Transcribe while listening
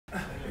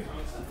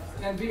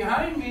And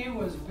behind me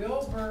was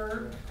Bill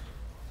Bird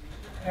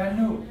and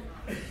New.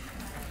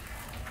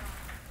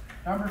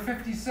 Number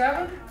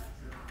 57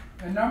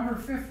 and number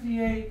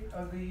 58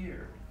 of the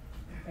year.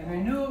 And they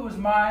knew it was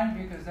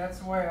mine because that's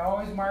the way I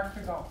always marked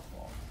the golf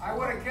ball. I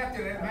would have kept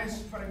it,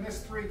 but I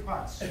missed 3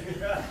 putts.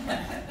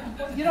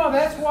 You know,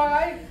 that's why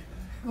I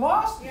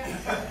lost.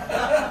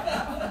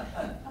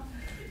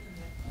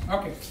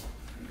 Okay.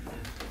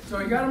 So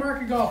you got to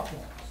mark your golf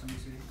ball.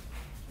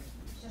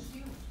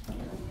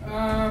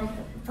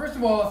 First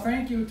of all,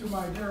 thank you to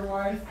my dear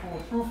wife for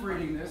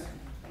proofreading this.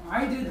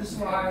 I did the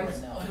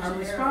slides. I'm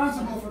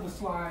responsible for the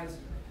slides,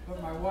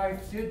 but my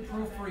wife did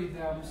proofread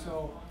them,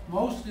 so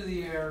most of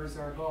the errors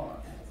are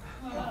gone.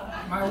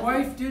 My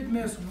wife did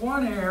miss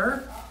one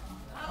error,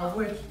 of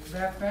which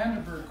Beth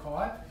Vandenberg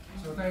caught,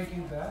 so thank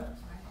you, Beth.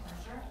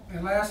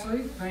 And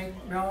lastly, thank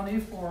Melanie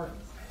for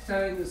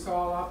setting this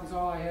all up, because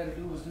all I had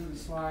to do was do the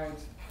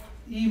slides,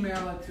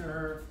 email it to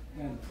her,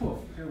 and poof,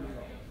 here we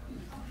go.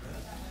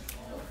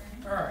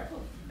 All right,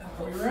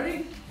 are we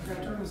ready? I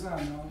gotta turn this on,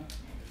 Melanie.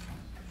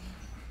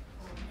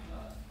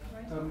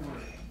 Doesn't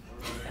work.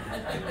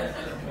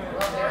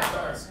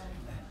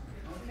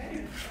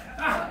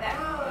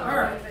 All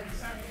right.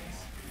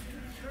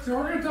 So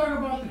we're going to talk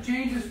about the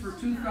changes for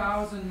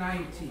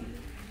 2019.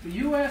 The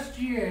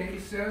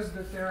USGA says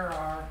that there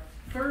are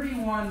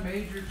 31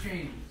 major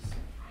changes.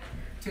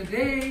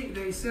 Today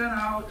they sent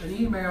out an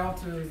email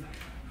to,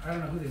 I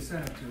don't know who they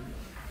sent it to,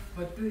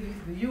 but the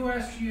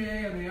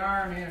USGA and the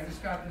RMA, I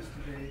just got this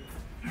today,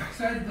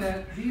 said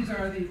that these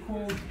are the,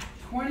 quote,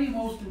 20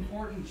 most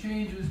important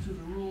changes to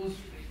the rules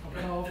of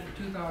golf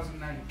for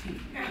 2019.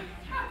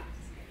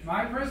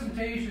 My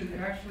presentation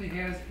actually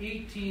has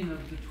 18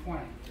 of the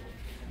 20.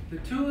 The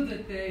 2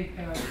 that they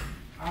have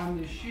on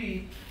the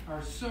sheet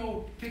are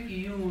so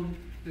picayune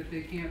that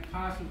they can't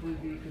possibly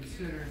be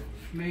considered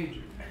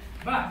major.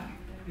 But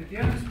at the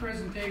end of this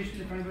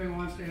presentation, if anybody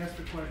wants to ask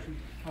a question,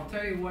 I'll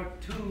tell you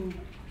what 2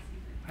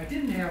 I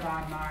didn't have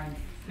on mine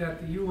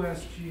that the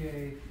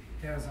USGA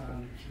has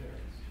on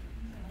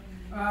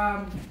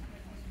theirs.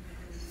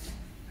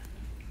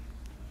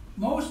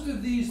 Most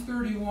of these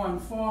 31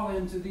 fall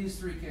into these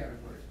 3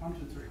 categories, 1,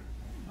 2, 3.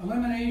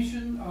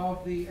 Elimination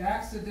of the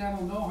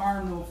accidental no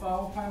harm, no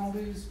foul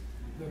penalties.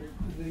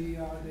 They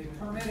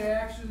permit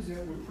actions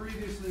that were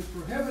previously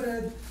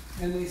prohibited,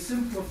 and they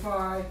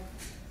simplify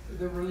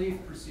the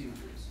relief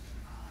procedures.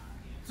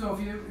 So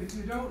if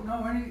you don't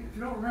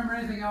remember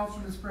anything else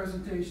from this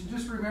presentation,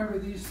 just remember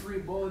these 3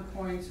 bullet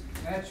points.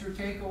 That's your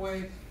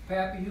takeaway.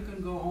 Pappy, you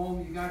can go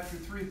home. You got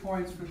your 3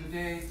 points for the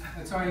day.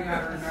 That's all you got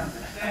to remember.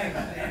 Thanks,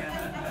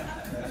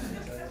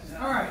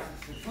 Dan. All right.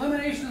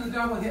 Elimination of the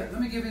double hit.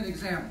 Let me give you an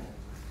example.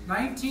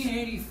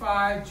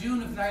 1985,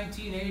 June of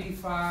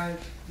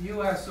 1985,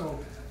 U.S.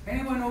 Open.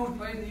 Anyone know who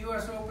played in the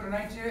U.S. Open in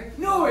 1985?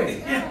 No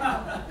way!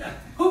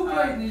 Who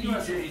played in the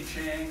U.S. Open? T.J.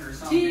 Chang or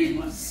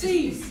something.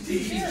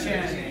 T.C.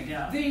 Chang.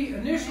 Yeah. The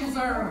initials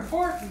are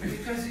important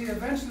because he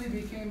eventually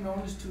became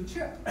known as Two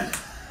Chip.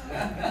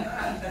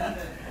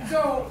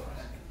 So,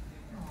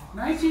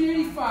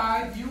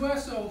 1985,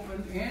 U.S.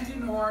 Open, Andy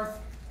North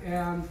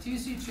and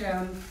T.C.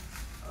 Chen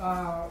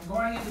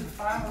going into the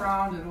final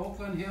round at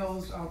Oakland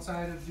Hills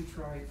outside of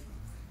Detroit.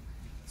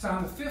 It's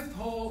on the 5th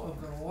hole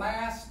of the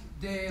last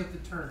day of the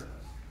tournament.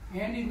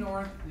 Andy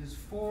North is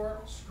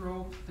 4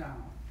 strokes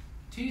down.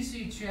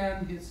 T.C.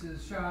 Chen hits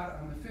his shot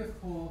on the 5th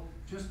hole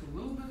just a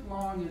little bit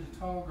long into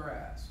tall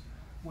grass.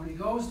 When he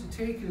goes to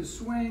take his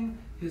swing,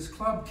 his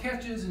club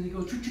catches and he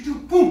goes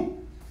choo-choo-choo,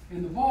 boom!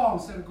 And the ball,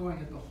 instead of going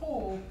at the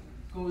hole,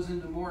 goes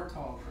into more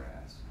tall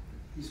grass.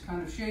 He's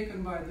kind of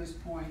shaken by this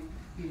point.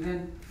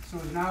 So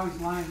now he's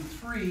line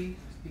 3.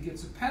 He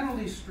gets a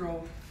penalty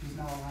stroke. He's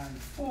now line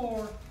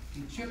 4.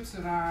 He chips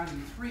it on.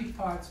 He 3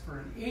 putts for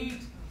an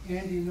 8.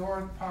 Andy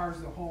North pars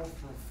the hole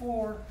for a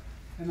 4.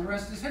 And the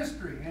rest is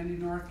history. Andy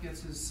North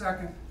gets his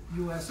 2nd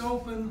U.S.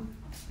 Open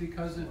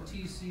because of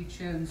T.C.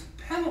 Chen's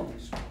penalty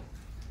stroke.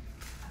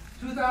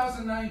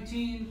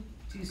 2019,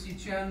 T.C.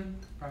 Chen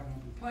probably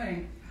won't be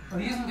playing, but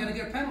he isn't going to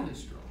get a penalty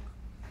stroke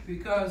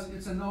because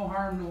it's a no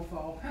harm, no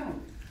foul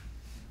penalty.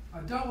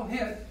 A double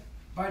hit,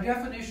 by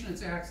definition,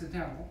 it's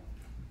accidental.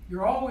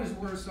 You're always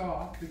worse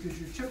off because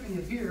you're chipping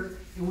it here,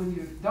 and when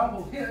you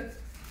double hit,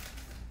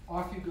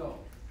 off you go.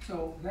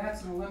 So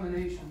that's an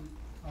elimination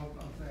of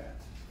that.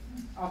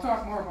 I'll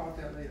talk more about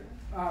that later.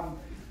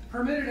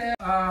 Permitted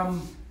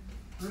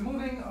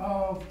removing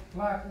of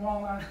black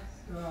walnut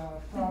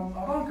from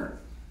a bunker.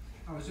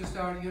 I was just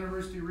out at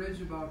University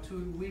Ridge about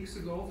 2 weeks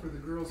ago for the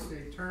girls'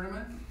 state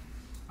tournament.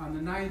 On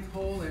the 9th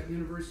hole at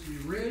University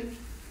Ridge,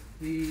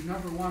 the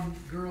 #1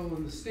 girl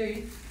in the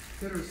state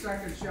hit her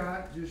 2nd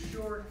shot just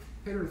short,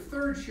 hit her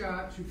 3rd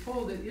shot. She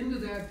pulled it into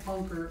that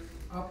bunker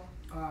up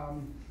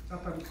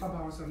at the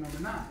clubhouse on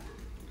 #9.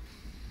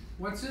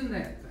 What's in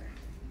that thing?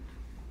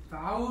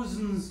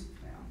 Thousands,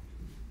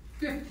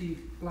 50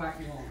 black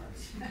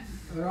walnuts.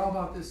 They're all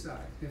about this size.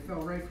 They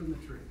fell right from the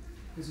tree.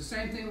 It's the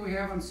same thing we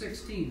have on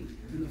 16.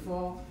 In the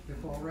fall, they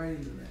fall right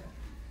into that.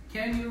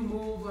 Can you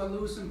move a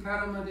loose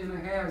impediment in a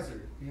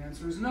hazard? The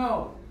answer is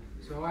no.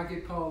 So I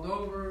get called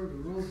over, the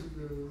rules,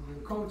 the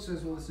coach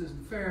says, well, this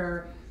isn't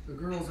fair. The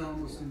girl's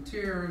almost in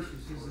tears, she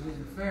says it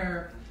isn't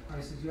fair. I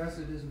said, yes,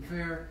 it isn't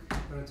fair,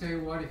 but I tell you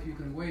what, if you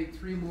can wait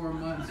 3 more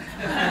months.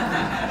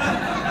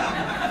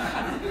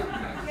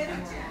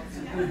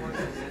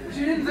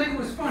 She didn't think it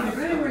was funny,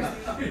 but anyways,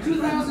 in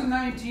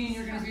 2019,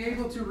 you're going to be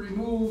able to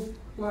remove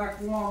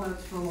black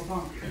walnuts from a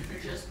bunker.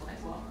 Just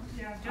black walnuts.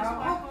 Yeah, just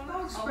black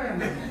walnuts. I'll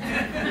expand it.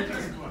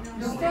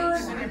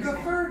 The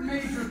third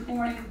major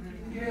point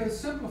is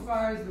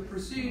simplifies the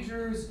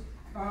procedures.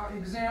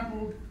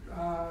 Example,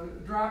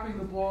 dropping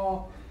the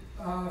ball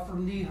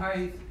from knee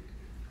height.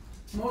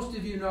 Most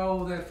of you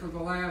know that for the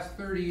last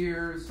 30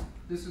 years,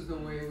 this is the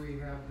way we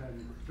have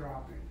been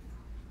dropping.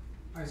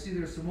 I see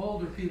there's some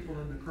older people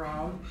in the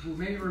crowd who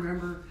may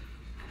remember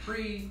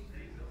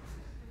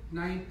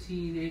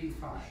pre-1985.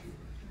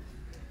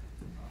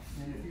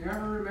 And if you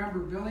ever remember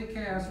Billy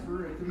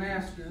Casper at the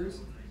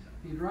Masters,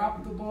 he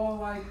dropped the ball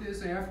like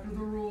this after the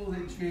rule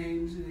had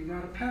changed, and he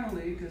got a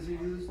penalty because he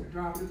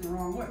dropped it the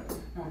wrong way.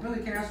 Now,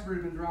 Billy Casper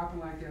had been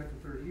dropping like that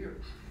for 30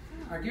 years.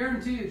 I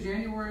guarantee you,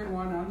 January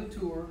 1 on the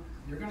tour,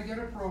 you're going to get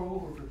a pro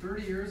who for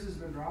 30 years has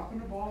been dropping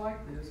the ball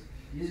like this.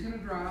 He's going to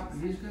drop,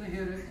 and he's going to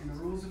hit it, and the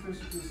rules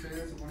officials will say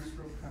that's a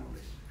one-stroke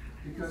penalty.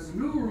 Because the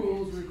new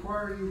rules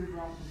require you to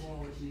drop the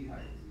ball at knee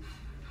height.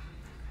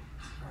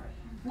 All right,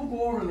 we'll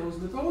go over those,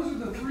 but those are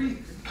the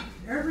three.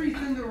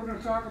 Everything that we're going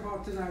to talk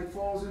about tonight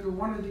falls into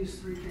one of these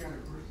three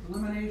categories.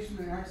 Elimination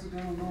of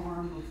accidental, no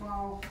harm, no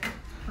foul.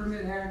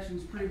 Permit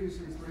actions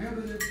previously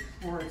prohibited,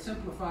 or it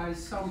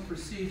simplifies some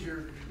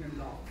procedure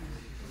involved.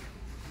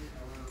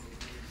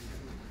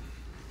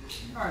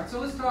 All right, so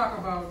let's talk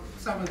about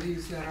some of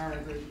these that are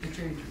the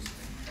changes.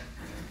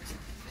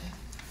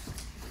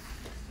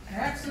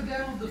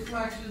 Accidental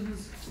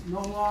deflections,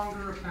 no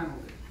longer a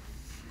penalty.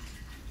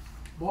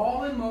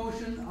 Ball in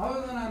motion,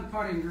 other than on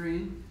putting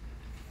green,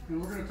 and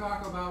we're going to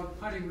talk about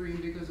putting green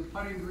because the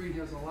putting green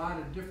has a lot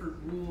of different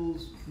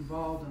rules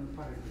involved in the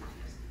putting green.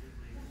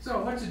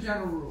 So what's the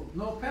general rule?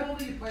 No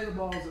penalty, play the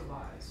ball as it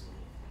lies.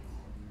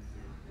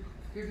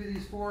 Give you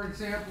these 4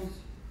 examples.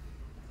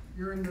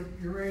 You're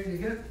ready to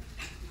hit.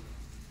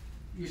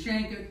 You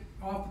shank it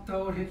off the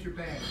toe, it hits your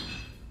bag.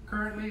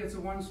 Currently, it's a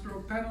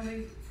one-stroke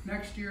penalty.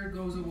 Next year, it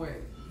goes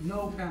away.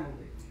 No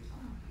penalty.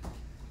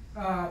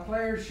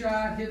 Player's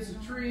shot hits a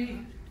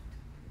tree,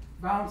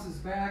 bounces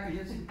back and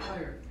hits the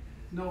player.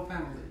 No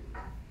penalty.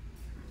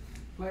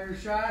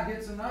 Player's shot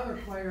hits another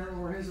player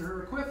or his or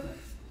her equipment.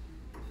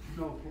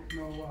 No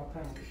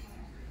penalty.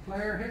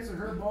 Player hits or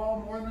her ball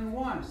more than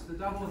once. The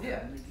double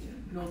hit.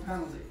 No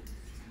penalty.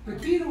 The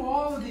key to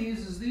all of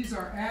these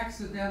are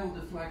accidental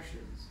deflections.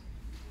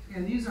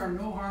 And these are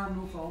no harm,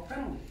 no foul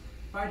penalty.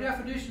 By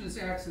definition, it's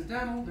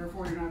accidental,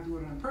 therefore you're not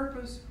doing it on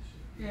purpose.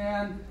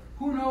 And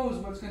who knows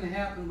what's going to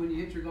happen when you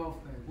hit your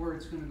golf bag, where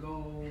it's going to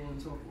go,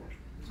 and so forth.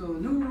 So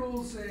the new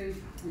rules say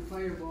we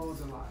play your ball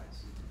as it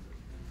lies.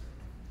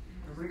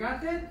 Everybody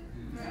got that?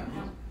 Yeah.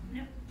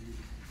 Yep.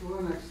 Go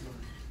to the next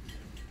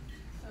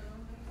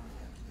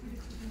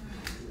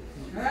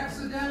one.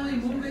 Accidentally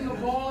moving a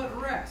ball at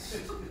rest.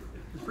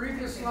 The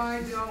previous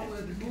slide dealt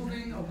with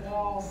moving a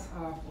ball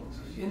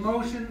in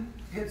motion,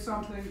 hit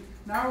something.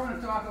 Now we're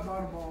going to talk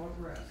about a ball at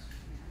rest.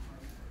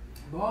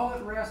 Ball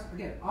at rest,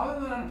 again,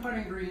 other than on a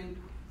putting green,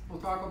 we'll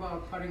talk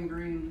about putting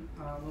green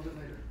a little bit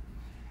later.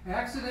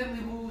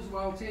 Accidentally moves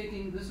while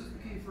taking, this is the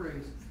key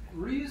phrase,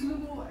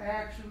 reasonable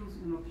actions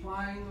in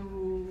applying the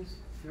rules,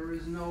 there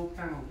is no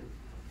penalty.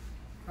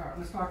 All right,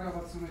 let's talk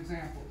about some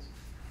examples.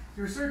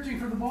 You're searching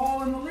for the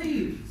ball in the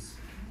leaves.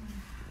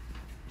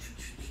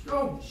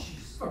 Oh, jeez.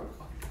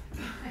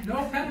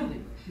 No penalty.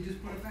 You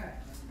just put it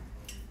back.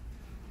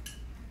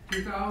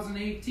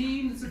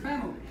 2018, it's a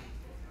penalty.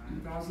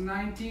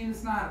 2019,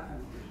 it's not a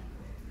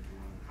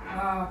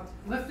penalty.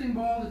 Lifting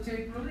ball to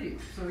take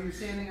relief. So you're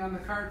standing on the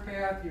cart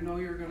path, you know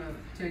you're going to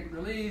take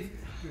relief,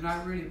 you're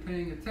not really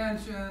paying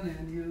attention,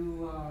 and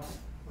you,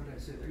 what did I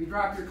say there? You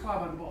drop your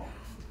club on the ball.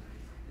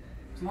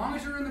 As long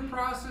as you're in the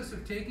process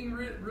of taking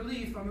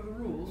relief under the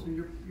rules, and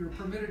you're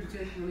permitted to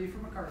take relief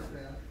from a cart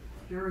path,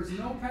 there is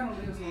no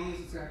penalty as long as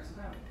it's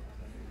accidental.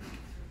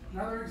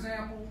 Another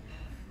example,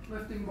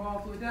 lifting ball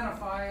to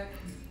identify it.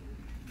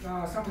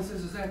 Someone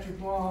says, is that your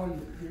ball?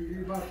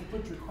 You're about to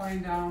put your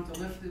coin down to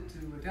lift it, to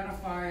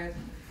identify it,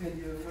 and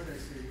you, what did I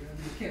say?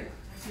 You kick,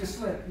 you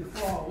slip, you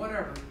fall,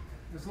 whatever.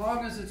 As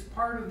long as it's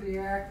part of the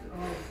act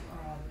of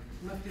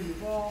lifting the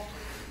ball,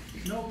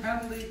 no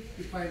penalty,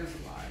 you play it as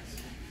it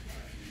lies.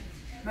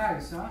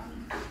 Nice, huh?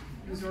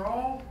 These are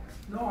all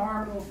no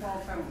harm, no foul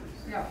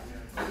penalties. Yeah,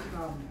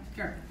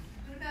 Karen.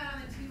 What about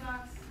on the tee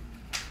box?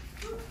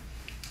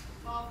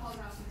 Ball falls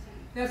off the tee.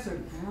 That's a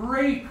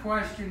great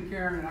question,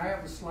 Karen. I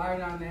have a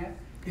slide on that.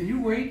 Can you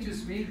wait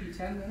just maybe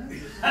 10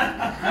 minutes?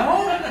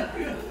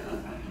 No?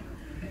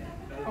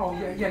 Oh,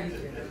 yeah, you can.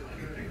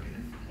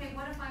 Okay,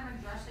 what if I'm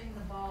addressing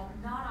the ball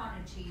not on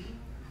a tee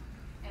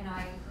and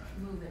I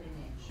move it an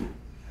inch?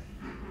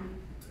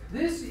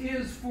 This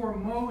is for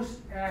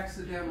most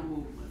accidental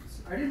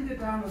movements. I didn't get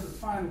down to the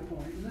final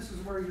point, and this is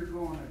where you're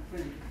going, I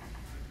think.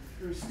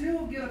 You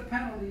still get a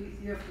penalty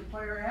if the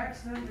player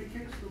accidentally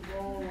kicks the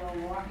ball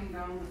while walking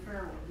down the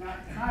fairway.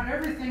 Not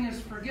everything is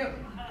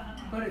forgiven,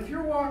 but if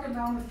you're walking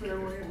down the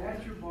fairway and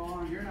that's your ball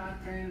and you're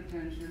not paying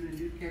attention and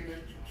you kick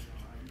it,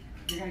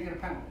 you're going to get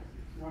a penalty,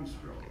 1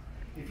 stroke.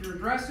 If you're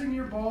addressing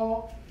your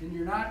ball and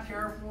you're not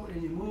careful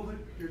and you move it,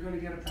 you're going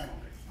to get a penalty.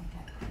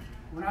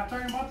 We're not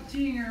talking about the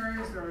teeing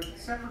areas. There are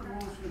separate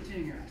rules for the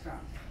teeing areas. Tom.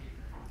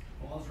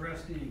 Ball's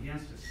resting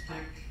against a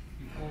stick.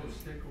 You pull the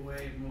stick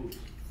away, it moves.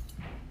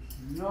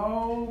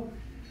 No,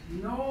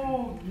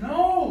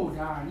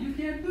 Don, you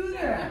can't do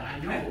that. I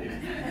know.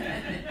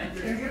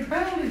 You're going to get a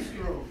penalty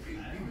stroke.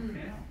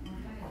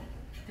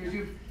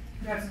 Because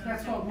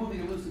that's called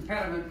moving a loose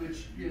impediment,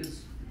 which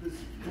is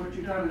what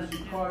you've done is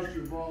you've caused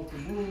your ball to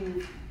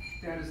move.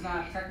 That is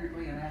not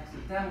technically an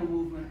accidental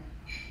movement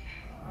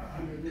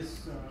under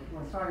this,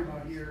 what I'm talking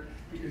about here,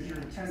 because you're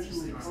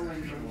intentionally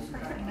pulling the loose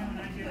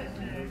impediment.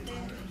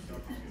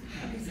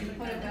 Is it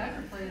put it back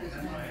or play it as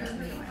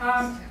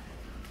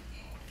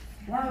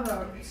one of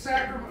the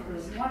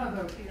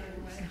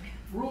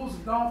rules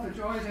of golf that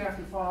you always have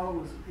to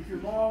follow is if your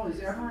ball is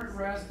ever at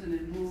rest and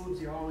it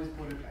moves, you always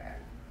put it back.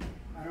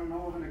 I don't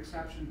know of an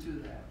exception to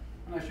that,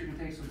 unless you can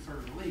take some sort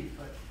of relief,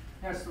 but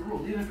that's the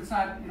rule. Even if it's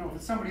not, if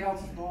it's somebody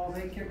else's ball,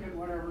 they kick it,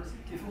 whatever.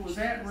 If it was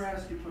at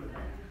rest, you put it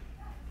back.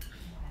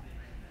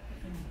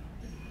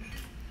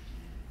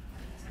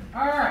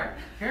 All right,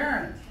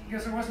 Karen, I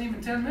guess it wasn't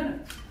even 10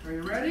 minutes. Are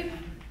you ready?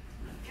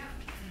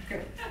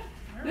 Okay.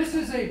 This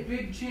is a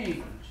big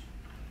change.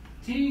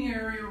 Teeing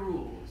area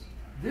rules.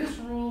 This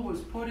rule was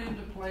put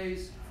into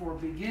place for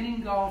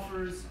beginning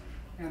golfers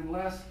and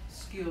less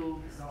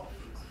skilled golfers.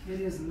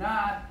 It is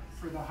not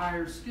for the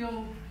higher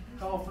skilled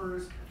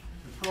golfers,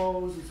 the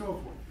pros, and so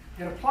forth.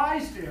 It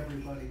applies to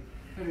everybody,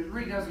 but it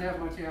really doesn't have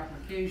much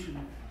application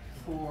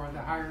for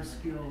the higher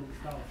skilled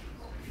golfers.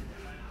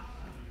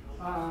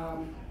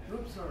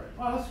 Oops, sorry.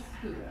 Well, let's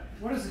do that.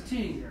 What is the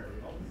teeing area?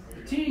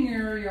 The teeing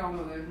area on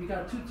the left, you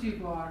got 2 tee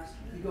blocks,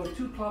 you go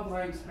 2 club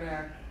lengths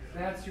back,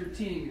 that's your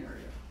teeing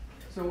area.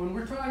 So when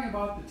we're talking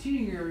about the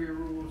teeing area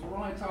rules, we're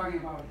only talking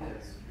about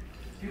this.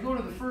 If you go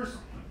to the first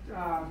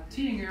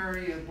teeing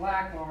area at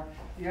Blackhawk,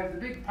 you have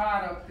the big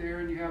pot up there,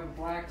 and you have a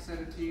black set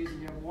of tees,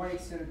 and you have a white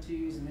set of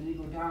tees, and then you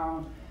go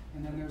down,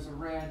 and then there's a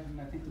red,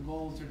 and I think the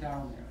golds are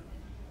down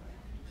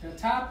there. The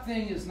top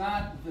thing is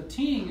not the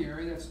teeing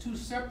area, that's 2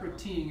 separate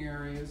teeing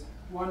areas,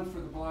 one for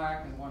the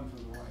black and one for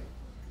the white.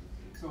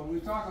 So when we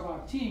talk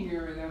about teeing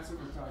area, that's what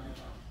we're talking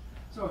about.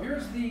 So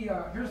here's the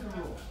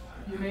rule.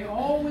 You may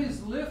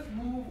always lift,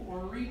 move, or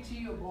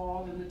re-tee a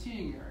ball in the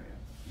teeing area.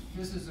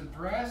 This is a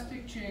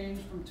drastic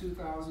change from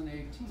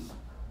 2018.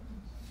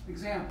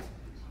 Example,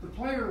 the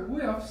player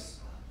whiffs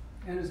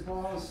and his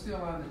ball is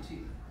still on the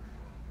tee.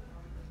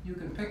 You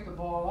can pick the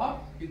ball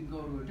up, you can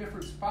go to a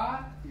different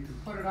spot, you can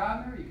put it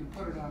on there, you can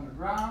put it on the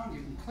ground,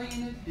 you can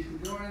clean it, you can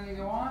do anything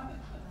you want.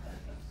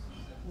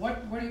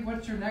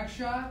 What's your next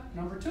shot?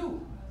 Number 2.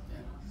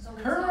 So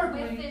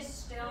Currently, the whiff is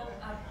still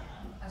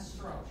a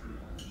stroke?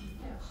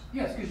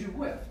 Yes, because you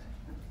whiffed.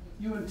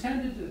 You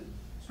intended to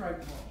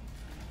strike the ball.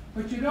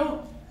 But you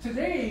don't,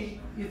 today,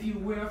 if you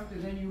whiffed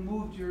and then you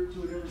moved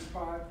to a different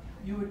spot,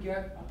 you would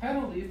get a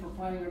penalty for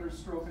playing under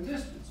stroke and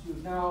distance.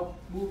 You've now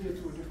moved it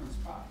to a different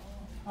spot.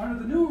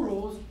 Under the new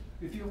rules,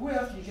 if you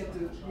whiff, you get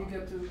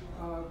to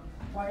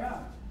play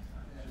on.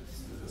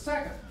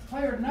 Second, the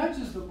player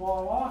nudges the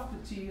ball off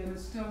the tee and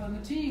it's still in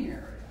the teeing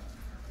area.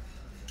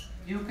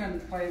 You can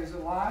play as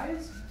it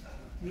lies,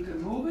 you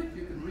can move it,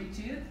 you can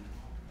re-tee it,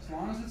 as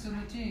long as it's in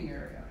the teeing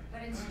area.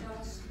 But it's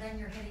still, then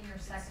you're hitting your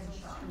second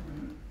shot.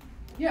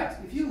 Yes,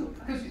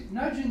 because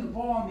nudging the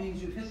ball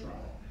means you've hit the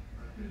ball.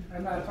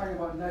 I'm not talking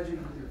about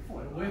nudging with your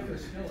foot. A whiff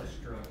is still a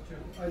stroke, too.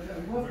 A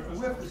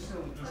whiff is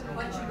still a stroke.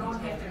 But you don't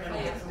have to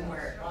play it from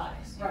where it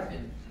lies. Right.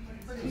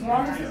 As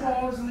long as the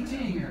ball is in the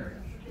teeing area.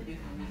 You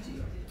can reach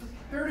it.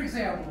 Third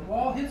example, the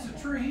ball hits a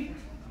tree,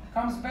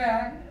 comes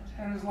back,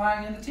 and is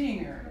lying in the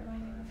teeing area.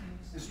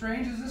 As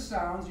strange as this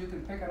sounds, you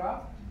can pick it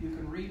up, you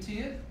can re-tee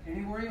it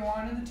anywhere you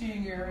want in the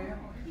teeing area,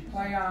 you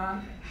play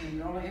on, and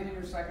you're only hitting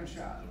your second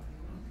shot.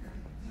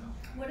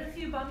 What if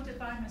you bumped it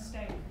by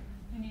mistake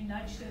and you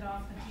nudged it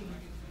off the tee?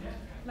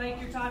 Like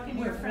you're talking to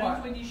your With friends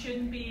what? when you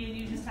shouldn't be and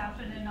you just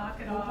happen to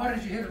knock it Well, off? what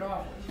did you hit it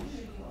off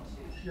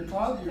with? Your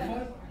club, your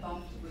foot?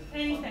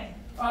 Anything.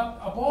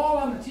 A ball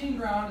on the teeing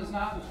ground is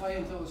not in play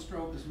until the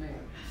stroke is made.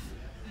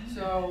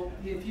 So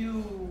if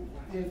you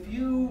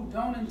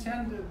don't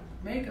intend to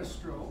make a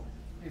stroke,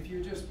 if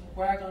you just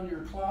whack on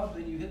your club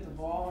and you hit the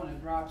ball and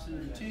it drops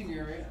into the teeing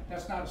area,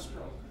 that's not a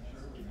stroke.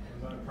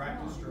 What about a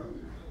practice stroke?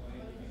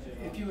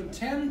 If you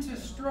intend to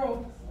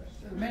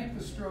make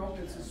the stroke,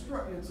 it's a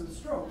stroke.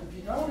 If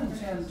you don't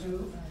intend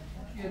to,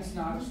 it's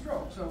not a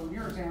stroke. So in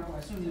your example, I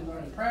assume you're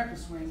going to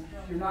practice swing,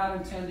 you're not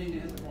intending to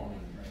hit the ball.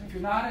 If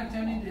you're not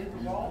intending to hit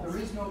the ball, there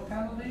is no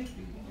penalty,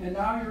 and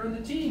now you're in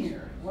the teeing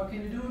area. What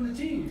can you do in the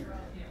teeing area?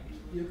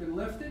 You can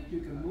lift it, you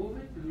can move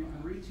it, and you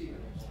can re-tee it.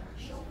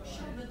 Show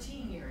the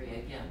teeing area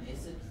again.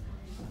 Is it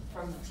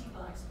from the tee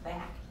box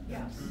back?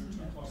 Yes.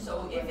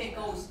 So if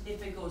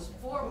it goes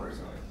forward,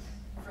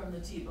 from the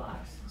tee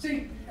box.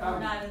 See, Or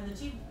not in the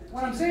tee.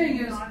 what I'm saying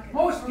is,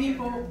 most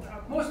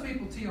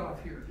people tee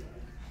off here.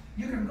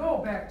 You can go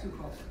back too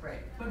close. Right.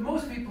 But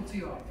most people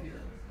tee off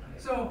here.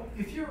 So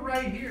if you're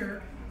right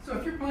here, so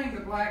if you're playing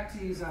the black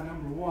tees on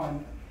number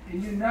 1,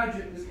 and you nudge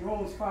it and it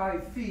rolls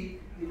 5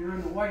 feet, and you're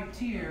in the white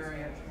tee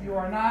area, you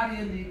are not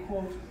in the,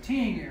 quote,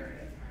 teeing area.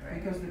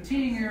 Because the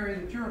teeing area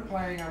that you're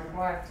playing are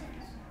black tees.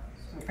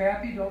 So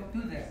Pappy, don't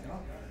do that. No?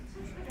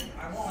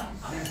 I won't.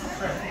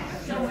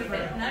 So if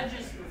it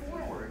nudges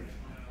forward,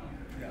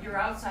 you're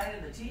outside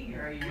of the tee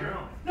area.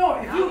 No,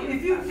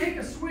 if you take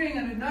a swing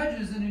and it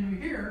nudges and then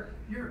you're here,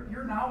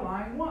 you're now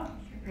line 1.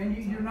 And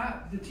you're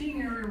not, the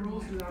teeing area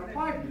rules do not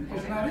apply to you because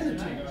it's not in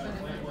the tee.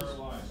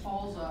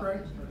 Falls up.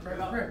 Correct.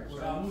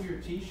 Well, move your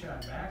tee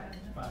shot back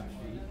 5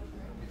 feet.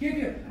 Give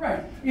you,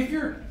 right, if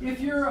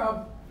you're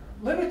a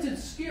limited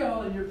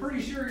skill and you're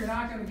pretty sure you're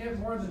not gonna get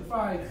more than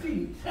 5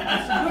 feet, it's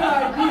a good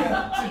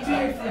idea to tee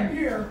it from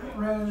here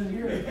rather than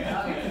here.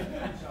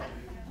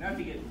 Not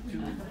to get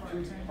too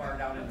far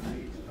down in the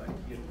weeds, but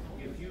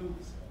if you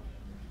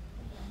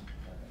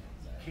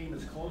came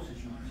as close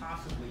as you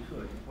possibly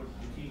could, put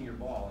teeing your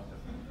ball at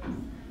the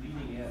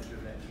leading edge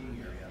of that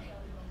teeing area,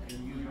 and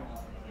you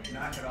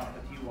knock it off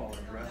the tee while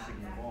addressing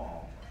the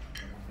ball,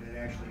 and it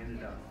actually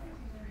ended up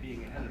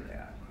being ahead of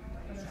that.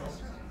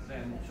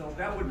 Then, so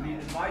that would be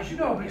advise you.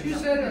 No, but you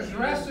said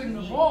addressing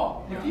the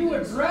ball. If you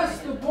address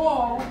the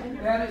ball,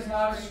 that is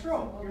not a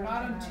stroke. You're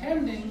not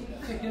intending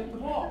to hit the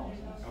ball.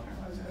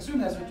 I assume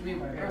that's what you mean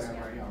by addressing.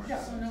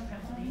 Yeah. So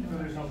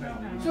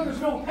there's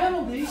no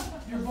penalty.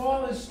 Your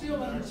ball is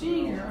still in the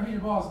teeing area. I mean,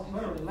 your ball's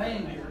literally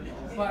laying here,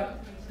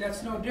 but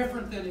that's no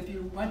different than if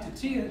you went to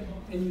tee it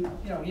and you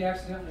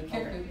accidentally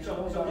kicked it.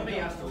 So let me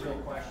ask the real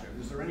question: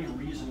 is there any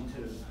reason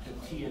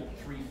to tee it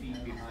 3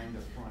 feet behind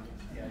the front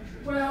edge?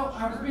 Well,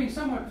 I was being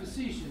somewhat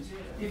facetious.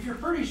 If you're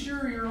pretty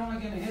sure you're only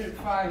going to hit it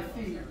 5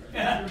 feet, you're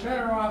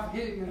better off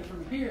hitting it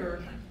from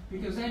here,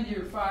 because then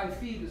your 5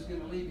 feet is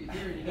going to leave you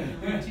here and you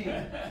get to re-tee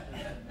it.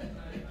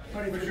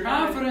 But if you're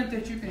confident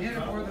that you can hit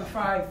it more than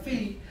 5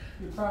 feet,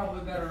 you're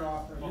probably better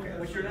off right Okay, here.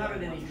 but you're not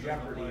in any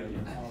jeopardy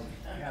of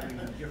having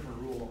a different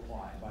rule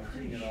apply by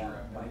teeing it off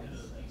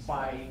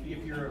by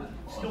if you're a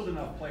skilled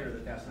enough player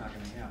that's not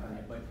going to happen.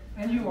 But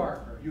And you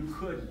are. you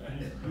could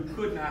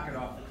knock it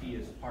off the tee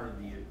as part of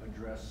the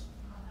address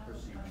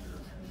procedure.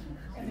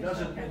 It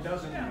doesn't matter.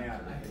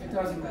 It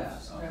doesn't matter.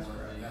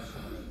 That's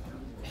correct.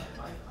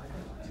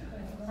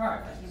 All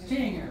right,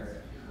 teeing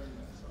area.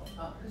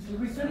 Did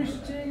we finish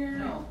the teeing area?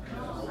 No.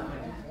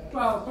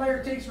 Well, the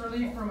player takes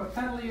relief from a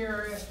penalty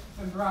area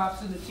and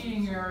drops in the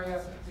teeing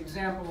area.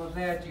 Example of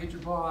that, you hit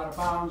your ball out of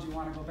bounds, you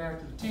want to go back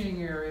to the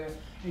teeing area,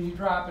 and you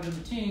drop it in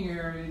the teeing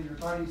area, and your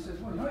buddy says,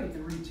 well, no, you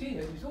can re-tee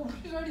it. You say, oh,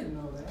 geez, I didn't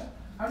know that.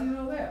 How do you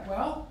know that?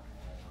 Well,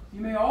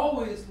 you may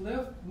always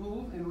lift,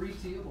 move, and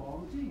re-tee a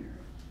ball in the teeing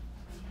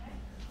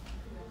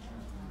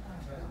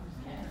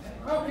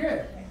area.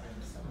 Okay.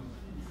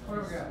 What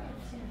do we got?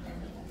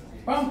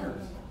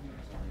 Bunkers.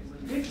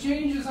 Big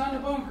changes on the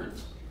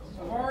bunkers.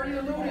 I've already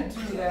alluded to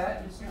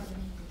that.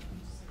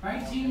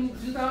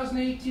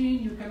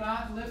 2018, you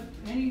cannot lift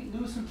any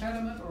loose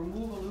impediment or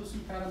move a loose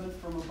impediment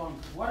from a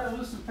bunker. What are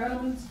loose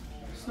impediments?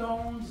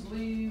 Stones,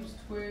 leaves,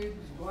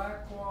 twigs,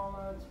 black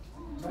walnuts,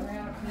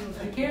 banana peels.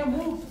 They can't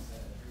move.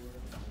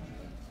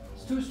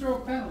 It's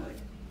 2-stroke penalty.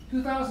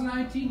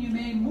 2019, you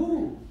may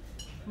move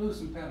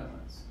loose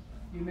impediments.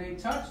 You may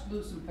touch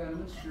loose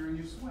impediments during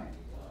your swing.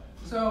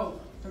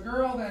 So the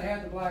girl that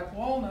had the black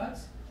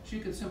walnuts, she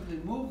could simply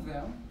move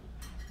them.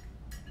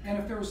 And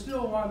if there was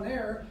still one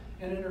there,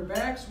 and in her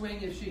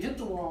backswing, if she hit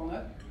the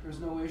walnut, there's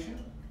no issue.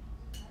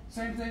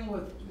 Same thing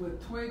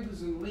with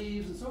twigs and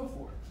leaves and so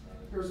forth.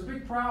 There's a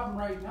big problem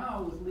right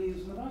now with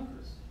leaves in the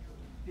bunkers.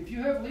 If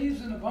you have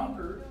leaves in a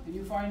bunker and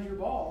you find your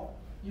ball,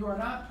 you are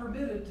not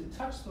permitted to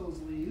touch those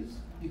leaves.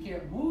 You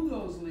can't move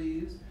those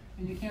leaves,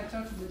 and you can't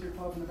touch them with your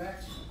club in the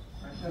backswing.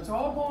 That's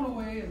all going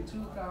away in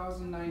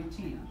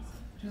 2019.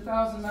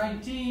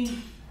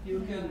 2019, you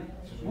can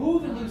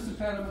move the loose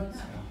impediments,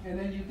 and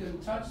then you can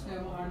touch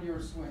them on your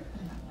swing.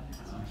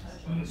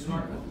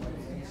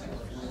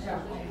 Yeah.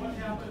 What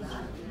happens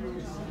if you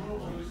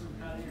remove loose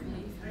impediment,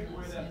 you take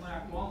away that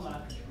black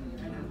walnut,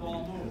 and your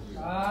ball moves?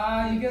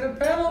 You get a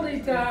penalty,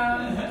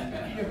 Tom.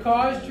 You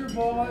caused your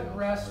ball at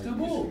rest to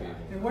move.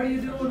 And what do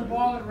you do when the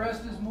ball at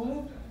rest is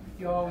moved?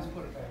 You always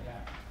put it back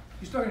down.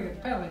 You're still going to get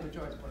the penalty, but you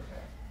always put it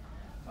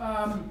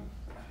back.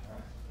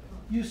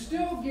 You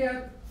still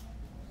get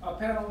a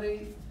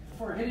penalty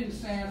for hitting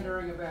sand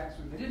during a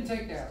backswing. They didn't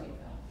take that one.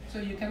 So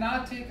you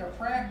cannot take a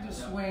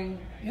practice swing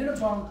in a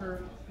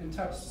bunker and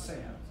touch the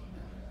sand.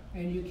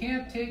 And you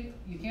can't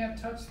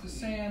touch the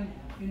sand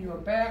in your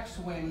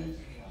backswing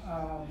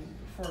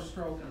for a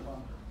stroke in a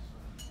bunker.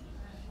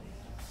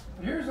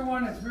 But here's the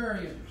one that's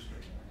very interesting.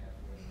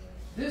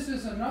 This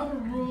is another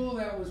rule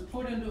that was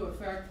put into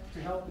effect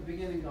to help the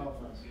beginning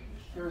golfers.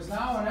 There is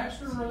now an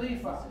extra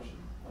relief option.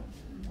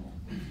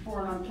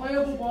 For an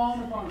unplayable ball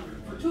in the bunker,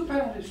 for 2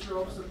 penalty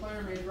strokes, the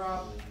player may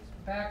drop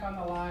back on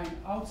the line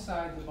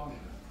outside the bunker.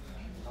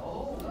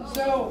 Oh.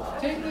 So,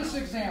 take this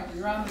example.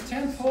 You're on the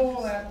 10th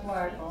hole at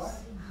Blackhawk.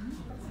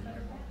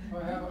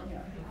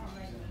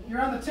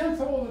 You're on the 10th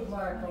hole at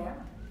Blackhawk.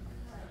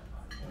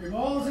 Your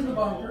ball is in the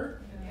bunker.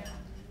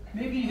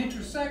 Maybe you hit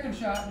your second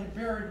shot and it's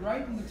buried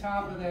right in the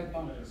top of that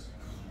bunker.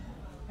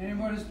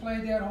 Anyone who's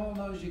played that hole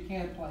knows you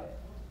can't play it.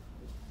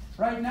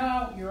 Right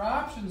now, your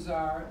options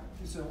are,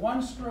 it's a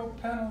one-stroke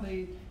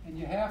penalty and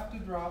you have to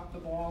drop the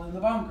ball in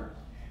the bunker.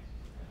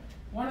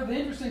 One of the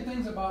interesting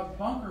things about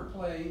bunker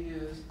play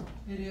is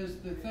it is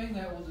the thing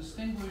that will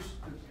distinguish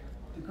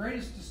the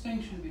greatest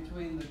distinction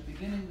between the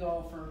beginning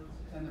golfer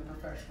and the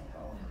professional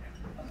golfer.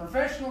 A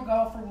professional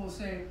golfer will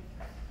say,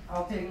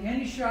 I'll take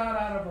any shot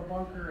out of a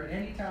bunker at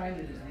any time.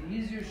 It is the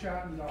easiest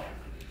shot in golf.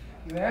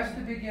 You ask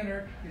the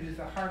beginner, it is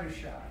the hardest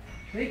shot.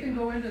 They can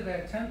go into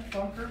that 10th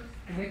bunker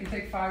and they can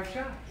take 5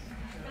 shots.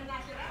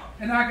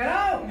 And knock it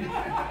out.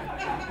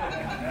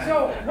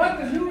 So what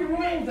the new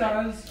rule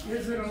does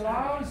is it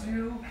allows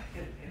you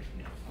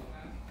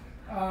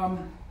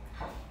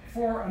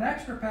for an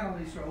extra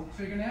penalty stroke.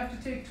 So you're going to have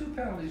to take 2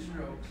 penalty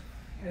strokes.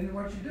 And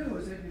what you do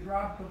is if you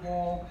drop the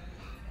ball,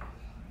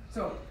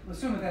 so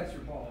assuming that's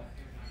your ball,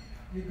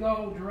 you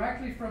go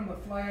directly from the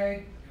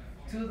flag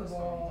to the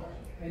ball,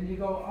 and you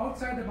go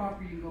outside the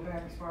bunker, you can go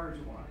back as far as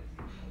you want.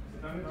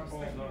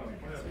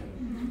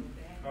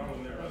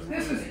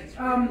 This is,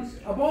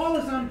 a ball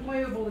is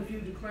unplayable if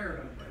you declare it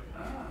unplayable.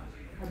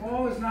 A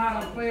ball is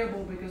not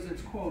unplayable because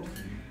it's, quote,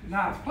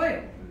 not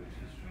playable.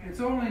 It's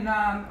only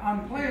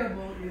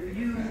unplayable if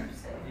you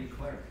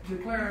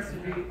declare it to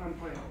be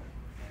unplayable.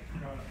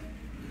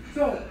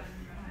 So,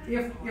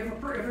 if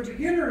a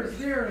beginner is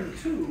there in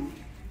 2,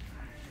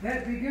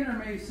 that beginner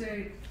may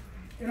say,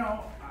 you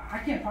know, I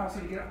can't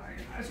possibly get out.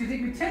 It's going to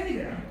take me 10 to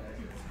get out.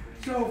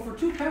 So for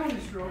 2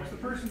 penalty strokes, the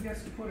person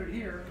gets to put it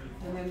here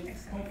and then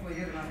hopefully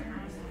hit it on the green.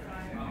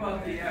 How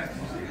about the X?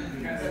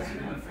 That's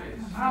in the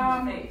face.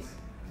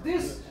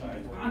 This,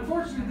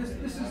 unfortunately,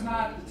 this is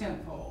not the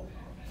 10th hole.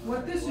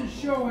 What this is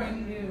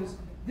showing is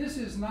this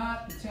is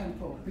not the 10th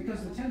hole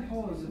because the 10th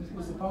hole is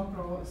the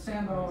bunker,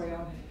 sand all the way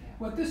out.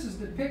 What this is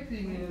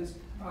depicting is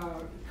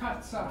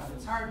cut sod.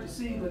 It's hard to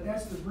see, but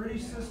that's the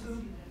British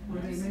system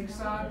where they make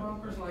sod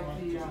bunkers like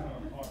the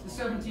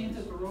 17th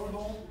at the road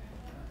hole.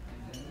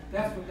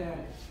 That's what that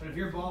is. But if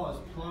your ball is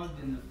plugged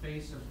in the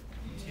face of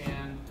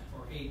 10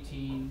 or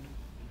 18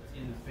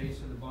 in the face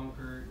of the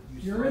bunker,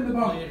 you're in the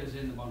bunker. Play it as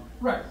in the bunker.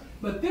 Right.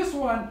 But this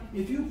one,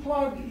 if you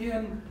plug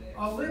in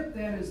a lip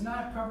that is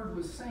not covered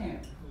with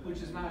sand,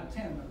 which is not a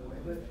 10 by the way,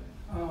 but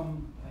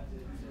I'm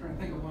trying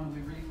to think of one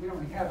we don't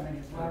really have many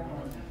black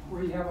ones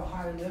where you have a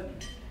high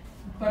lip.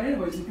 But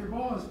anyways, if your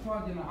ball is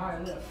plugged in a high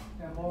lip,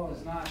 that ball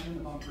is not in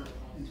the bunker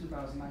in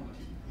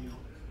 2019. You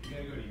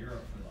gotta go to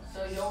Europe for that.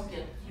 So you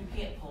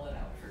can't pull it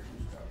out for 2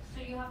 strokes.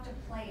 So you have to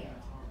play it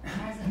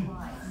as it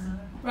lies.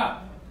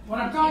 Well, what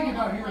I'm talking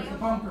about here is the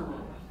bunker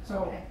rule.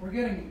 So we're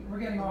getting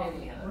off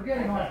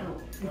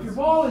rule. If your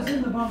ball is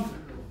in the bunker,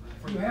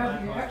 you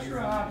have the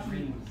extra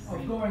option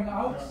of going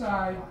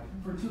outside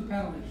for 2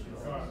 penalty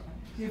strokes.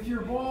 If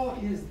your ball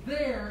is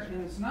there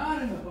and it's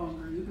not in the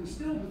bunker, you can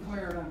still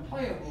declare it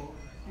unplayable,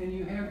 and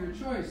you have your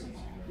choices.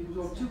 You can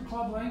go 2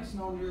 club lengths,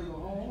 no near the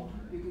hole.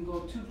 You can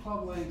go 2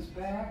 club lengths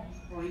back,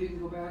 or you can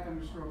go back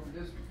under stroke of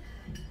distance.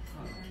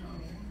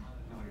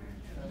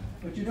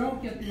 But you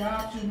don't get the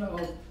option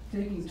of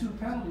taking 2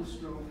 penalty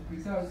strokes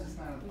because it's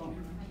not a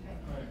bunker.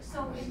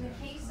 So in the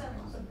case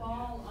of the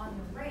ball on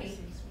the rake,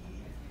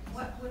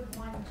 what would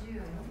one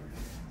do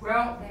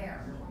Well,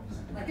 there?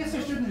 I guess I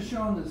shouldn't have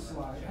shown this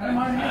slide. I don't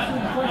mind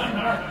answering the question,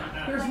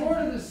 but there's more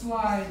to this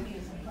slide.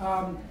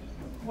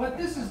 What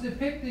this is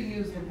depicting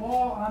is the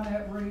ball on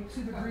that rake.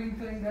 See the green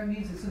thing? That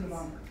means it's in the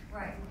bunker.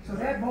 Right. So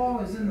that ball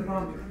is in the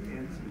bunker.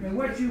 And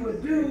what you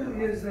would do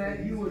is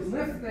that you would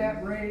lift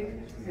that rake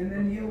and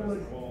then you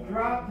would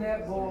drop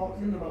that ball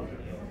in the bunker.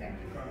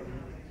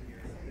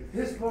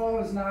 This ball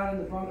is not in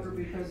the bunker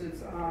because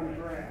it's on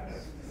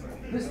grass.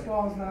 This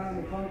ball is not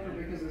in the bunker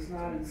because it's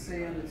not in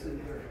sand, it's in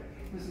dirt.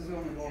 This is the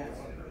only ball that's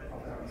in the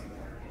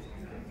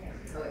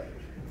bunker.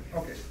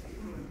 Okay.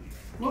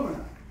 Moving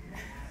on.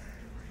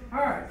 All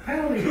right,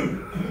 penalty.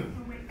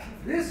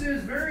 This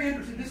is very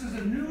interesting. This is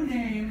a new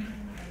name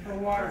for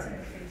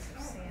waterhead.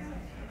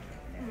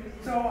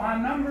 So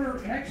on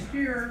next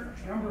year,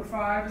 number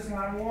 5 is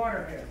not a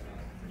waterhead.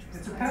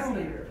 It's a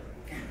penalty area.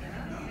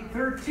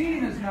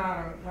 13 is not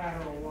a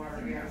lateral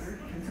waterhead.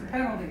 It's a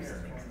penalty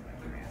area.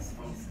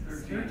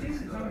 13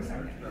 is what I'm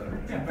saying.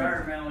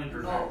 Environmentally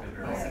protected.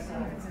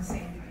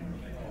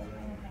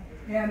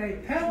 And a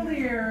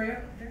penalty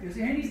area is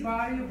any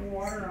body of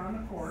water on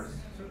the course.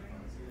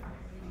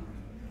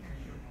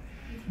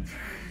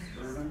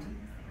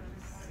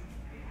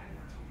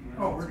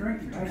 Oh, we're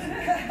drinking. Sorry,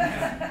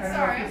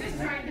 I'm just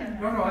trying to.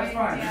 No, that's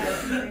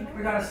fine.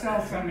 We gotta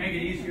sell To some. make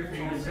it easier for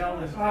you to sell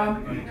this.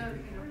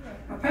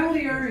 A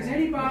penalty area is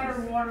any body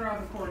of water on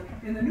the court.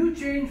 In the new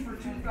change for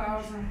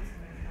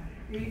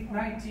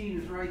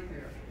 2019 is right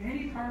there.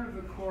 Any part of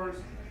the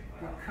course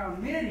the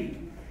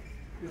committee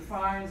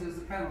defines as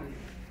a penalty.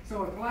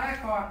 So at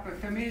Blackhawk, the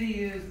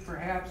committee is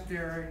perhaps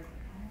Derek,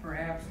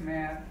 perhaps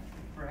Matt,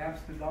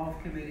 perhaps the golf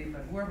committee,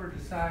 but whoever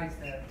decides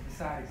that,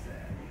 decides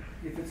that.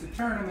 If it's a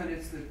tournament,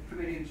 it's the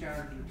committee in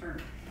charge of the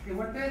tournament. And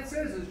what that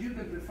says is you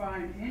can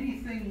define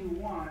anything you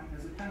want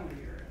as a penalty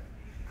area.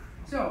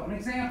 So, an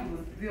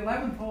example, the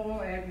 11th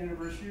hole at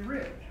University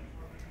Ridge.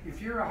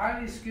 If you're a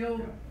highly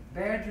skilled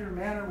badger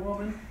man or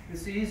woman,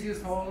 it's the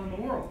easiest hole in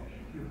the world.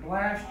 You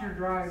blast your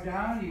drive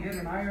down, you hit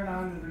an iron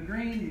onto the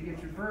green, you get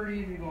your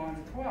birdie, and you go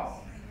on to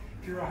 12.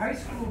 If you're a high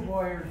school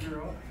boy or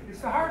girl,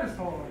 it's the hardest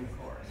hole on the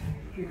course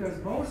because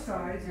both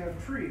sides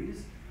have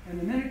trees, and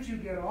the minute you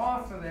get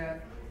off of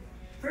that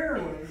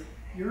fairway,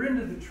 you're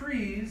into the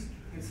trees.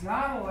 It's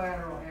not a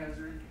lateral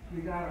hazard.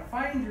 You got to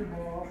find your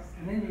ball,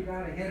 and then you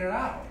got to hit it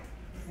out.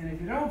 And if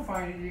you don't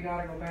find it, you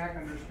got to go back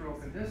under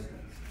stroke and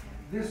distance.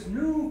 This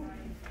new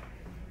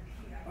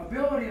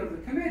ability of the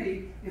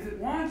committee, if it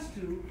wants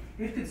to,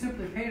 it could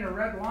simply paint a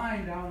red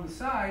line down the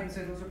side and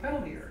say those are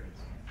penalty areas.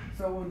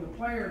 So when the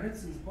player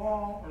hits his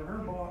ball or her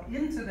ball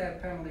into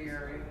that penalty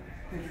area,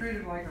 they treat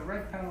it like a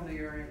red penalty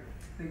area.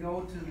 They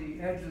go to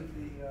the edge of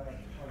the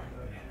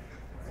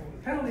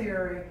penalty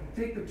area,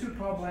 take the 2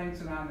 club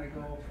lengths, and on they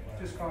go.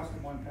 Just cost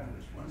them 1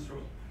 penalty. One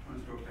stroke.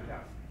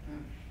 Yeah.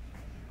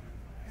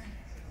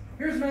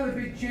 Here's another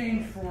big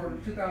change for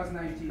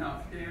 2019.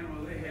 Now, Dan,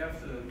 will they have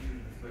to,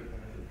 the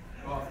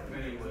golf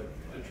committee would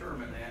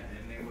determine that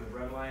and they would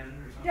redline it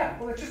or something? Yeah,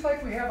 well, it's just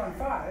like we have on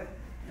 5.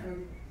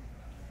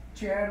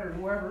 Chad or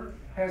whoever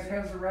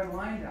has a red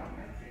line down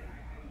there,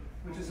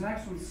 which is an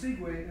excellent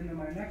segue into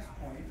my next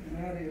point, and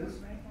that is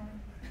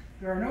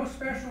there are no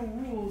special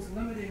rules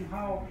limiting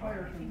how a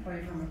player can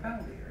play from a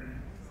penalty area.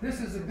 This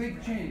is a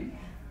big change.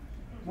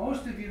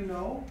 Most of you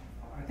know,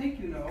 I think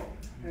you know,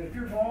 that if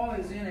your ball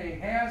is in a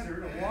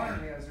hazard, a water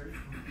hazard,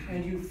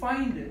 and you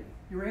find it,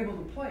 you're able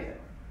to play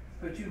it.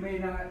 But you may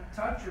not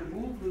touch or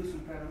move loose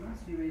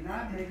impediments, you may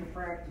not make a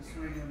practice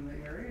swing in the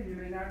area, and you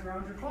may not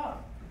ground your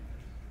club.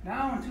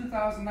 Now in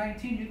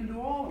 2019, you can do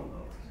all of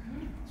those.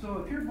 So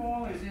if your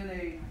ball is in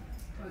a,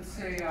 let's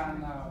say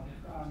on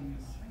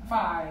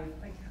 5,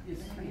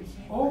 it's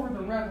over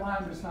the red line,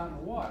 but it's not in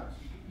the water.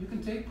 You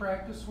can take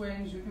practice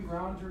swings, you can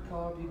ground your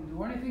club, you can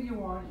do anything you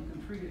want, you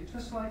can treat it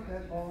just like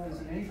that ball is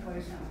in any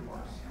place in the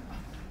course.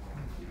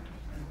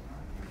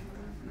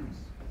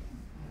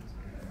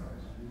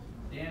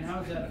 Dan, how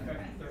does that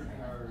affect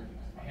our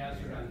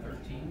hazard on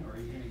 13, or are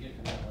you going to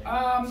get to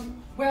that later?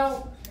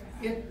 Well,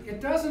 it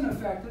doesn't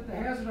affect it. The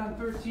hazard on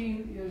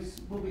 13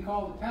 will be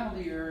called the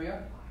penalty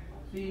area.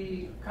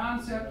 The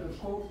concept of,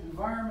 quote,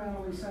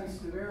 environmentally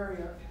sensitive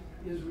area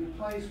is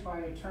replaced by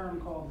a term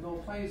called no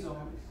play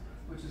zone,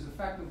 which is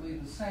effectively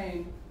the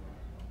same,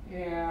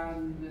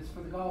 and it's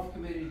for the golf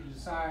committee to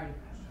decide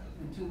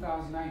in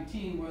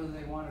 2019 whether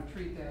they want to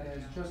treat that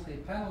as just a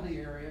penalty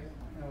area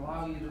and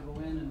allow you to go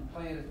in and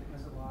play it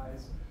as it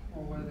lies,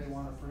 or whether they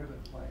want to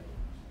prohibit play.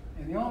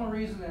 And the only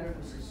reason that it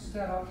was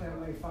set up that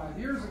way 5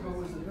 years ago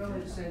was the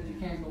village said you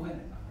can't go in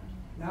it.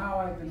 Now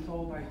I've been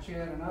told by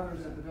Chad and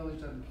others that the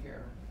village doesn't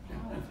care.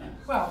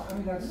 Well, I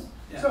mean, that's,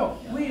 so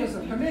we as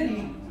a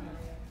committee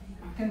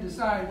can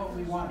decide what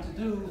we want to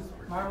do.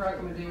 My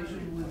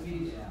recommendation would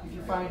be, if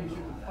you find it, you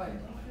can play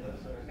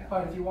it.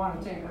 But if you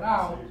want to take it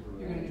out,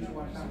 you're going to get your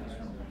 1 penalty.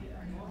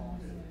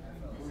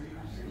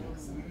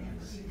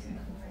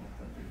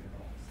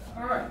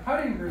 All right,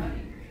 putting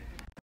green.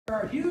 There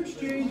are huge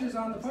changes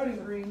on the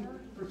putting green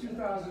for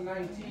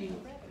 2019,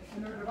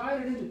 and they're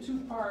divided into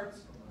 2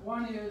 parts.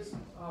 One is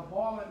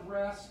ball at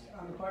rest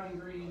on the putting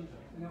green,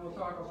 and then we'll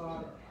talk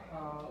about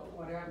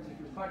what happens if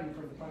you're putting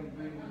from the putting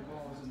green when the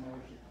ball is in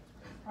motion.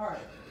 All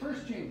right,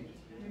 first change.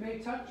 You may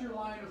touch your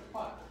line of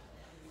putt.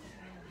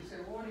 You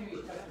say, well, what do you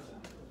mean touch your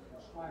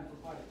line for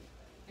putting?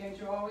 Can't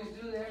you always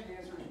do that? The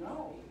answer is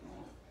no.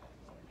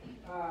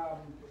 I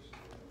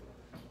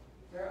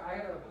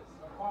had a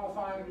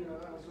qualifying, I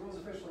was a rules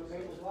official at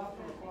Maples Bluff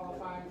for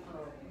qualifying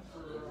for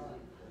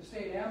the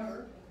state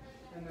amateur,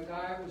 and the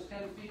guy was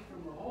 10 feet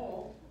from the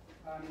hole,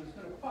 and he was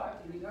going to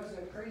putt, and he does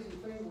that crazy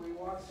thing where he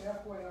walks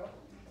halfway up,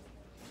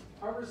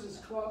 covers his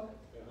club,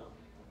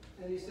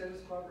 and he set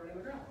his club right on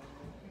the ground.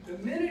 The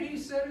minute he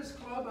set his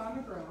club on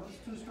the ground, it's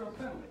 2-stroke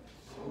penalty.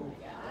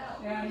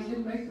 And he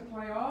didn't make the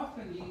playoff,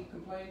 and he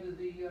complained to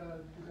the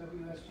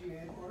USGA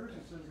headquarters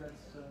and says that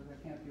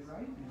can't be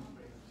right.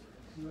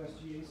 And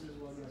USGA says,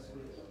 well, yes it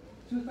is.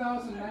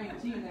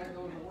 2019, that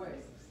goes away.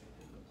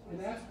 And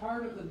that's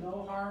part of the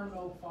no harm,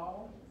 no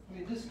foul. I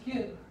mean, this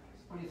kid,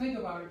 when you think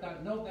about it,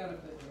 got no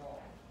benefit at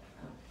all.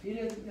 He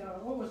didn't,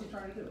 what was he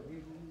trying to do?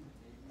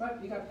 But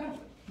he got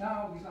penalty.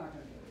 Now he's not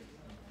going to get it.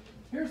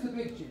 Here's the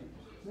big change.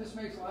 This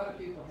makes a lot of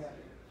people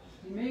happy.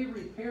 You may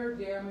repair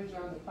damage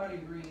on the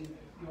putting green.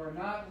 You are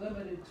not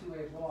limited to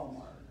a ball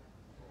mark.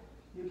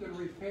 You can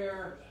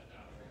repair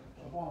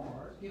a ball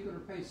mark. You can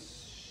repair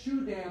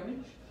shoe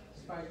damage,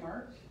 spike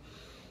marks,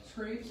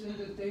 scrapes,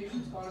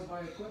 indentations caused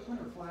by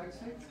equipment or flag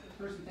stick.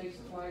 The person takes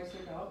the flag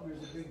stick out and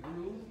there's a big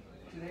groove.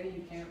 Today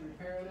you can't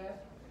repair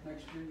that.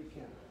 Next year you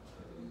can.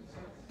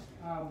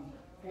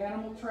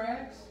 Animal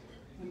tracks.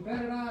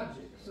 embedded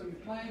objects. So you're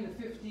playing the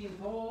 15th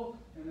hole,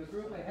 and the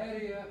group ahead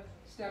of you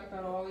stepped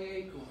on all the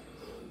acorns.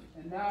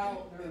 And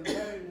now they're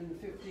embedded in the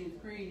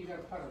 15th green, you got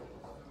to putt it.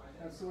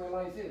 That's the way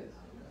life is.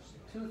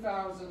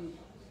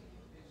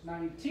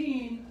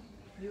 2019,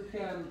 you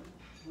can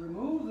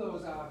remove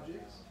those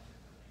objects,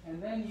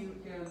 and then you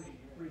can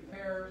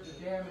repair the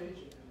damage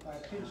by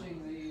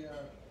pinching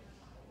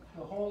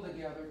the hole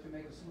together to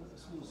make a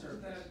smooth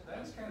surface.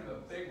 That's kind of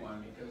a big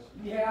one because.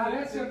 Yeah,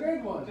 that's a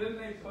big one. Didn't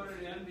they put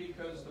it in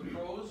because the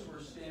pros were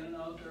standing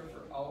out there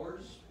for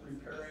hours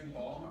repairing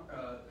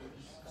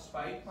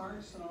spike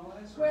marks and all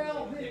that sort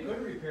Well, of stuff? They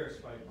could repair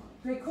spike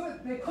marks. They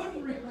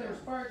couldn't repair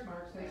spark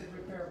marks, they could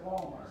repair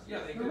ball marks.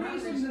 Yeah, they The could not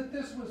reason that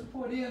this was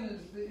put in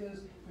is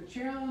the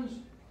challenge,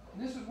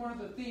 and this is one of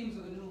the themes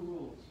of the new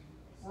rules.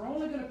 We're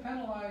only going to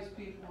penalize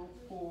people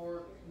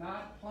for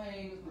not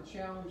playing the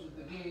challenge of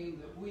the game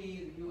that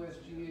we, the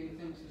USGA,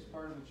 thinks is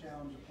part of the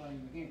challenge of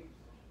playing the game.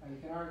 Now, you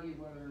can argue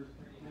whether it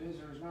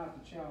is or is not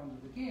the challenge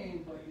of the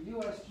game, but the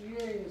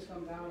USGA has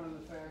come down on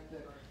the fact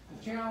that the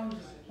challenge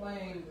of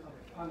playing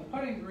on the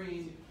putting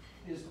green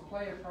is to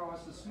play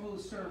across a smooth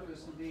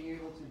surface and being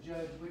able to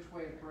judge which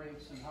way it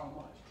breaks and how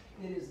much.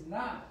 It is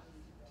not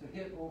to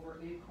hit over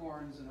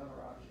acorns and other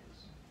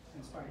objects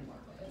and spike marks.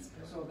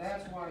 So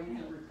that's why you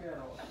can repair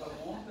all that. But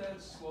won't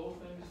that slow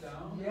things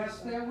down? Yes,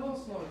 that will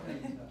slow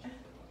things down.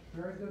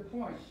 Very good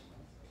point.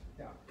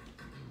 Yeah.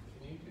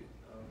 Can you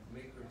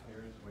make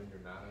repairs when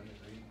you're not on the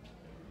green?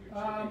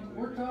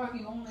 We're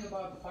talking only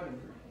about the putting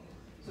green.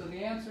 So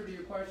the answer to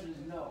your question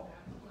is no.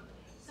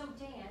 So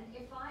Dan,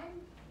 if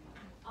I'm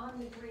on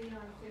the green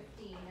on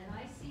 15 and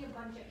I see a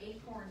bunch of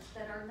acorns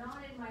that are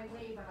not in my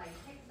way, but I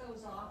pick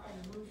those off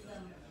and move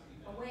them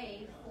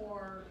away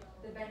for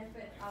the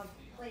benefit of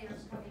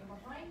players coming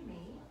behind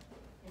me,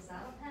 is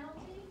that a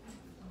penalty?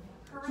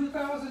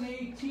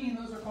 2018,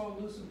 those are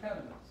called loose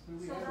impediments.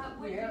 We So had, that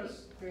we would had, a, be-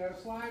 we had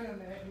a slide on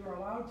that. You are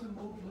allowed to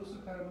move loose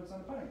impediments on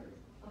the putting green.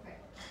 Okay.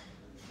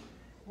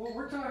 What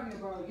we're talking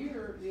about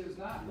here is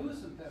not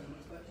loose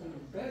impediments, but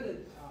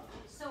embedded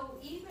objects. So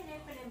even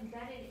if an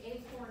embedded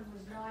acorn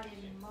was not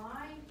in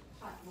my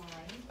putt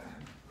line,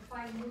 if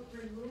I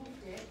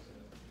removed it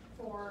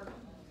for,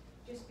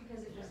 just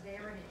because it was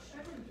there and it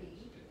shouldn't be,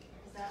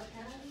 is that a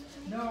penalty to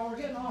me? No, we're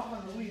getting off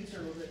on the weeds here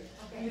a little bit.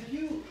 Okay.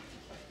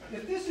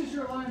 If this is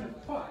your line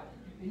of putt,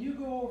 and you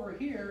go over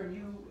here and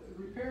you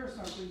repair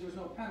something, there's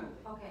no penalty.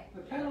 Okay.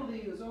 The penalty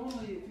is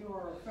only if you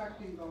are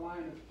affecting the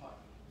line of putt.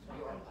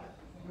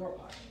 Your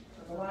putt.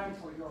 The line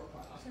for your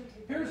putt.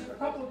 Here's a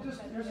couple of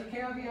there's a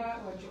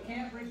caveat, what you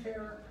can't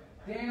repair: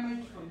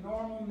 damage from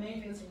normal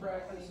maintenance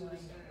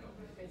practices.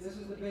 This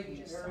is the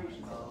biggie,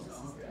 aeration.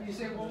 You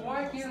say, well,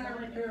 why can't I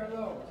repair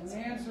those? And the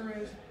answer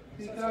is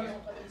because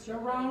the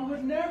round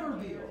would never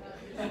be over.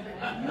 You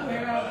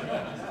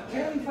have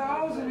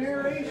 10,000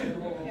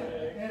 aeration holes,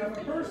 and if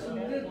a person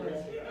did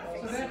this,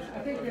 so that I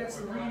think that's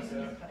the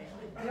reason.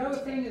 The other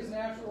thing is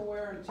natural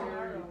wear and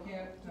tear. You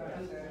can't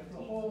do that. If the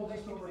hole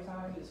just over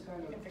time is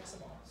kind of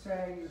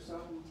sagging or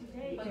something, you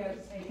can't do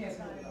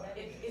that.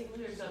 If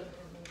there's a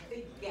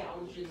big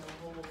gouge in the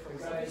hole from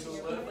Guys will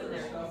lift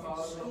their stuff out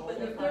of the hole.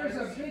 If there's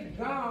a big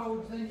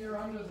gouge, then you're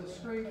under the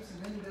scrapes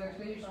and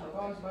indexation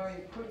caused by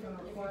equipment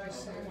or flash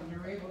stick when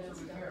you're able to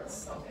repair it.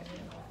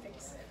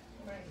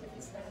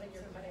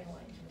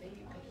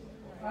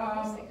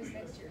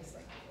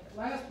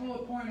 Last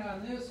bullet point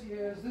on this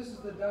is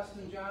the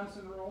Dustin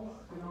Johnson rule.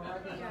 You know,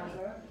 recognize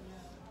that?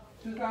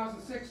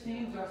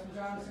 2016, Dustin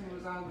Johnson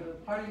was on the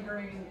putting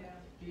green.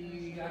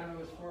 He, I don't know,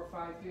 was 4 or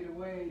 5 feet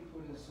away. He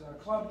put his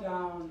club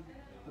down.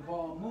 The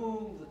ball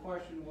moved. The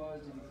question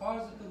was, did he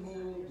cause it to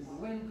move? Did the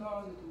wind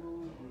cause it to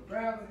move? Did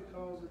gravity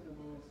cause it to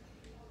move?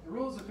 The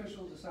rules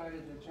official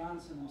decided that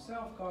Johnson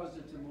himself caused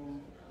it to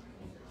move,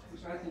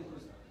 which I think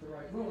was the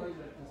right ruling,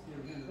 but that's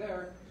neither here nor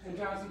there. And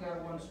Johnson got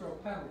a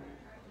 1-stroke penalty.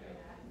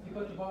 He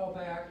put the ball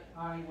back,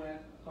 on he went,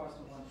 cost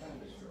him 1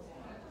 penalty stroke.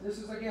 This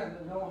is, again,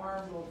 the no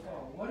harm, no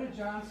foul. What did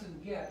Johnson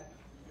get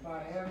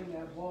by having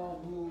that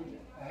ball move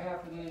a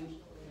half an inch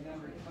and then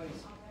replace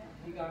it?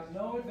 He got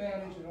no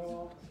advantage at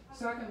all.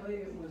 Secondly,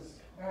 it was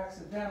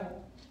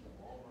accidental.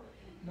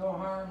 No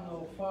harm,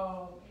 no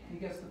foul. He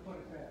gets to put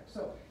it back.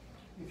 So,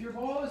 if your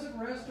ball is at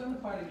rest on the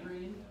putting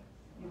green,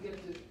 you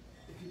get to,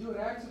 if you do it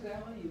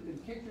accidentally, you can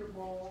kick your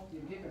ball, you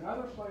can kick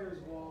another player's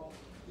ball,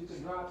 you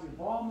can drop your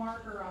ball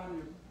marker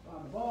on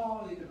the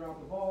ball, you can drop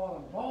the ball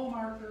on the ball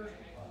marker.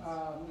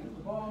 If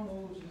the ball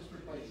moves, you just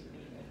replace it.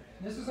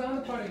 And this is on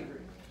the putting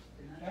green.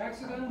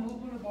 Accidental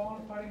movement of the ball on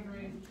the putting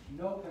green,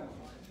 no penalty.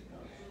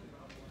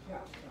 Yeah.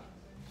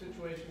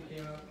 Situation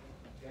came up,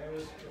 guy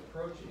was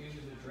approaching, he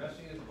was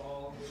addressing his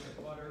ball with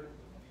the putter,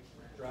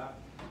 drop,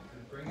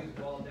 and bring his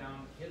ball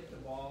down, hit the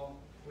ball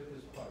with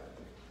his putter,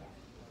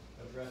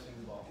 addressing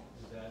the ball.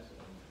 Is that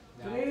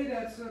now? Today,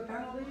 that's a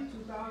penalty.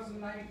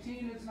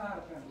 2019, it's not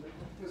a penalty,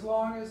 as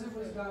long as it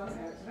was done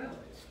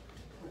accidentally,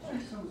 which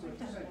assumes what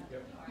you're saying.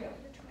 Yep. Yeah.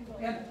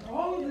 And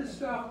all of this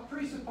stuff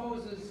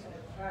presupposes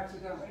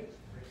accidentally.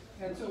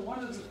 And so one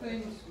of the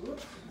things,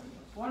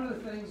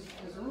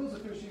 as a rules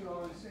official, you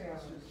always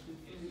ask is,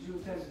 did you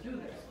intend to do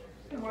this?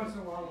 And once in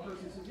a while, the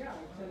person says, yeah, I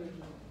intended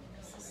to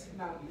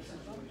not in this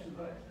situation,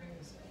 but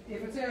if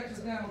it's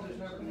accidental, there's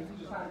never going to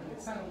be a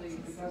penalty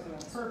if it does it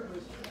on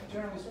purpose.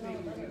 Generally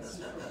speaking, you get a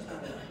 6 foot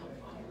penalty.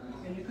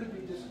 And you could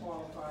be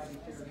disqualified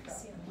if you're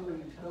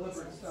doing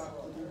deliberate stuff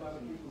to move other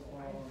people's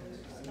ball.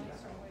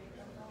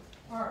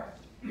 All right.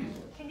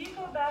 Can you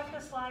go back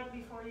the slide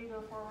before you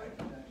go forward?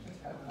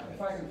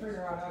 If I can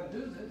figure out how to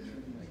do this.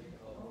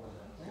 Oh,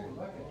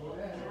 look at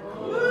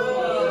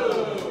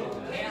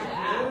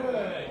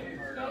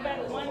that. Go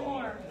back one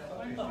more.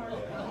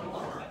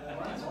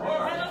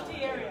 Penalty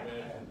area.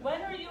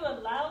 When are you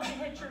allowed to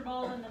hit your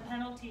ball in the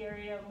penalty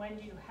area, and when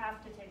do you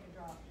have to take a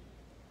drop?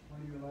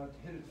 When are you allowed to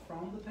hit it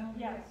from the penalty?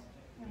 Yes.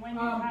 And when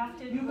you have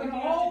to, you can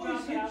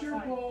always hit your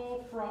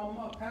ball from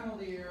a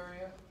penalty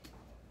area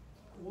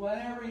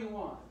whenever you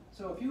want.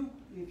 So if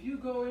you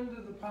go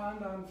into the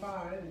pond on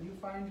 5 and you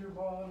find your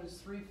ball and it's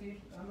 3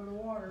 feet under the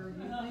water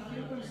and you think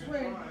you can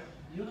swing,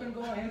 you can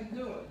go ahead and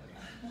do it.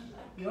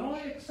 The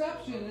only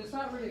exception, it's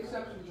not really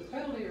exception to the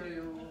penalty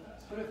area rule,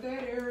 but if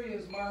that area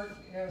is marked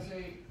as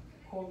a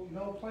quote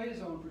no play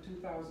zone for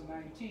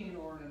 2019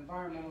 or an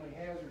environmentally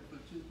hazard for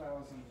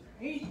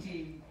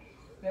 2018,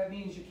 that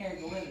means you can't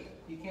go in it.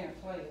 You can't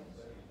play it.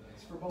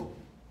 It's for both.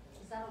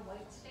 Is that a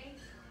white stake?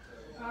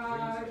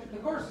 The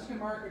courses can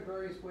mark it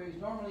various ways.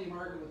 Normally you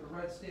mark it with a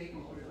red stake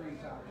and put a green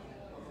top.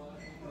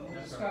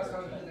 We'll discuss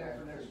how to do that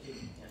for next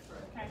week.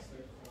 Okay.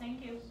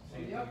 Thank you.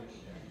 Yep.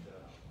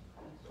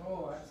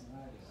 Oh, that's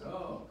nice.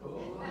 Oh,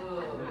 cool.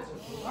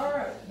 All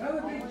right,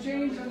 another big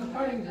change on the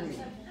putting green.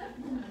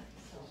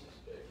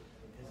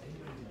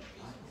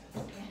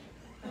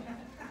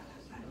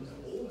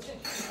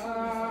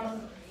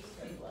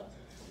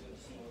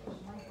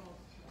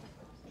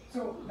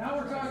 So now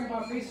we're talking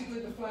about basically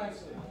the flag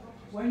stick.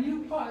 When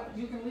you putt,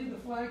 you can leave the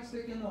flag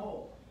stick in the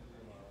hole.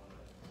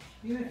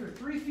 Even if you're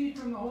 3 feet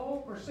from the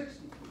hole or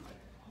 60 feet.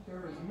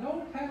 There is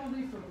no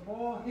penalty for the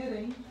ball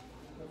hitting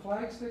the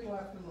flag stick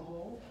left in the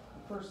hole,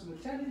 the person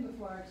attending the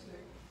flag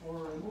stick, or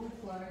a removed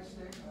flag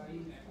stick,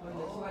 i.e. when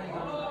it's laying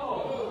on the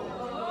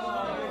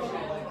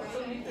So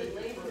you could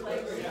leave the flag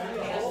stick.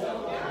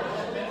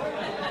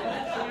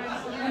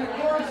 And of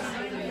course,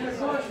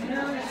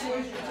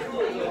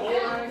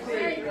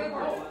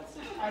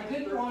 I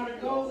didn't want to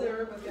go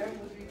there, but that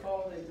would be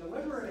called a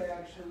deliberate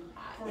action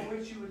for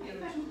which you would get a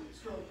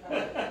 2-stroke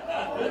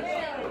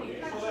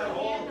penalty.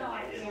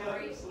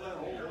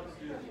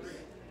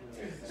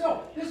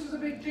 So, this is a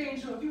big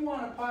change. So if you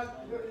want to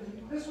putt,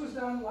 this was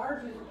done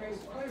largely for pace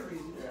of play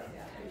reasons.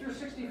 If you're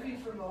 60 feet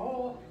from the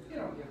hole, you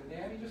don't give a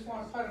damn. You just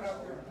want to putt it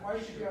up there. Why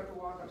should you have to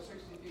walk up 60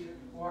 feet,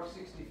 walk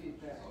 60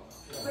 feet back?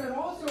 But it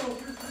also,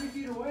 if you're 3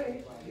 feet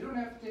away, you don't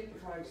have to take the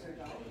flag stick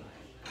out.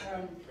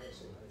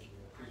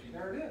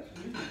 There it is.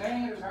 You can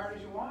bang it as hard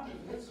as you want. If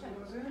it hits and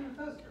goes in, it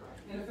doesn't.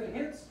 And if it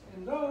hits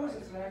and goes,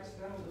 it's an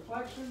accidental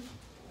deflection.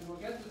 And we'll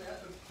get to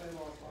that with the play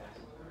ball class.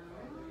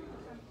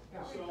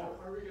 Yeah. So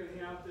are we going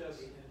to have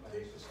this,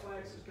 take the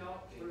flag stick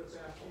out, put it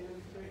back in,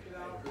 take it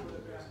out, put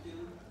it back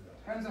in?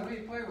 Depends on who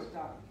you play with,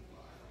 Don.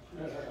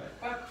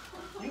 But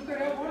you could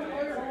have one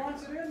player who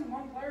wants it in and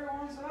one player who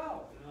wants it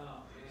out.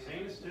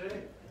 Same as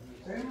today.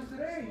 Same as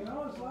today, you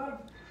know, there's a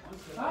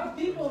lot of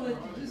people that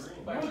just...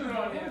 But you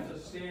don't have to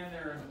stand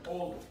there and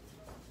hold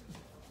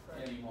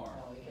it anymore.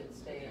 No, we can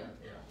stay in.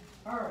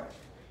 All right.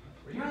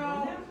 Were you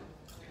doing that?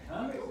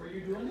 Huh? Were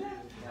you doing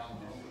that?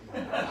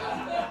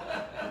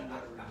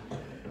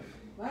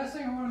 Last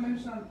thing I want to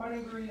mention on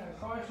putting green, I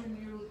caution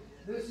you,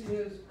 this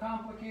is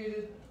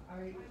complicated.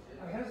 I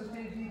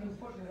hesitate even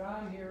putting it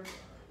on here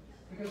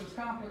because it's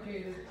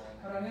complicated,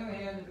 but on the other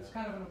hand, it's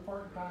kind of an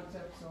important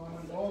concept, so I'm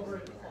going to go over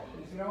it.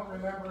 If you don't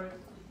remember it,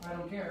 I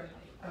don't care,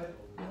 but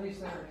at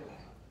least there it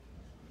is.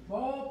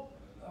 Ball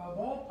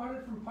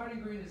putted from putting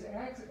green is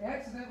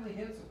accidentally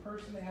hits a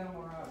person,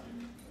 animal, or object.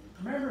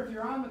 Remember, if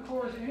you're on the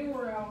course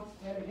anywhere else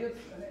and it hits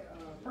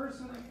a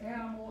person,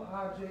 animal,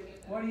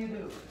 object, what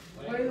do?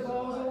 Play the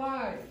balls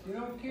alive. You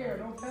don't care,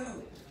 no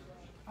penalty.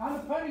 On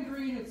the putting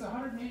green, it's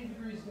 180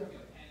 degrees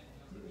different.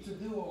 It's a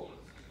do-over.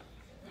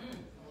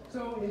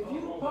 So if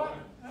you putt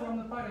from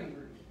the putting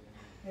green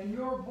and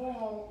your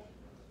ball,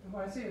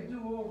 when I say a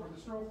do-over, the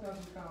stroke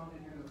doesn't count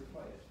and you're going to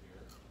replay it.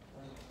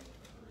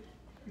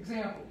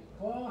 Example,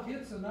 ball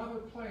hits another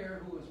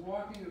player who is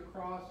walking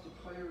across the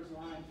player's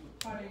line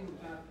for putting,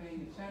 who's not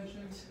paying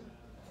attention.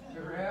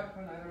 Ever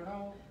happened? I don't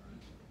know.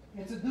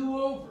 It's a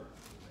do-over.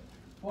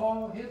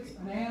 Ball hits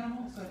an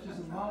animal, such as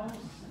a mouse.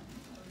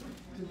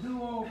 It's a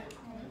do-over.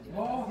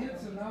 Ball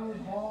hits another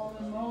ball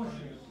in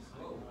motion.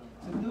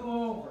 It's a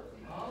do-over.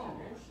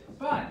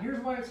 But here's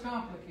why it's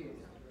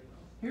complicated.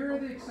 Here are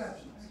the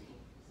exceptions.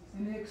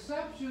 And the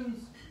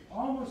exceptions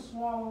almost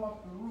swallow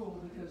up the rule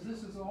because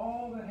this is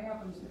all that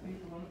happens to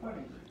people on the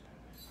putting green.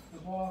 The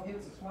ball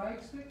hits a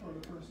flag stick, or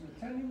the person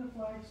attending the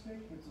flag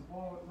stick hits a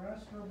ball at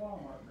rest or a ball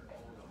marker.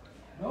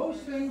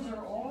 Those things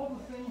are all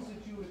the things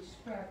that you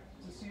expect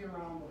to see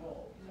around the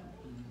hole.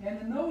 And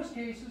in those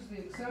cases, the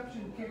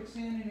exception kicks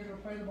in and you're going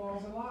to play the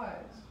balls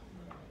alive.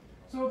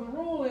 So the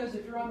rule is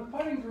if you're on the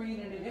putting green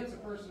and it hits a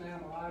person,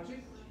 animal,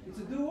 object, it's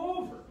a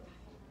do-over.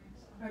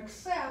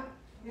 except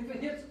if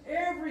it hits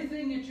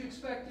everything that you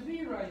expect to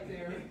be right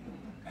there,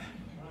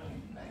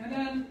 and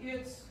then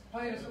it's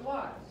played as it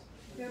lies.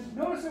 And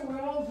notice that we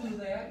all do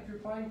that. If you're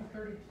playing for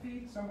 30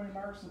 feet, somebody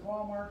marks the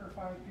ball marker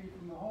 5 feet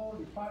from the hole,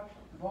 you putt,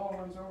 the ball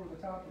runs over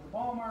the top of the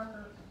ball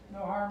marker, no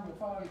harm, no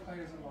foul, you play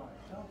as it lies.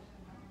 No?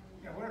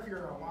 Yeah, what if you're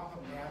in a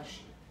wampum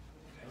match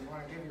and you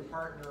want to give your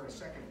partner a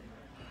second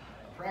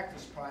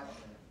practice putt,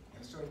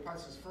 and so he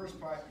putts his first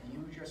putt, and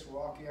you just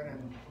walk in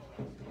and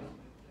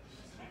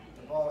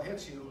the ball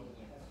hits you?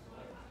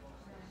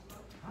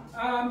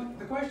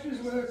 The question is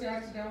whether it's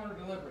accidental or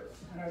deliberate.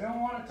 And I don't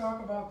want to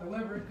talk about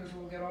deliberate because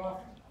we'll get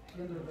off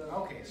into the,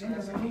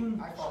 into the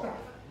mean stuff.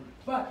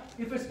 But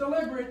if it's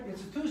deliberate,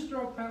 it's a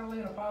 2-stroke penalty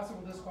and a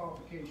possible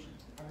disqualification.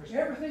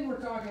 Everything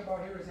we're talking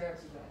about here is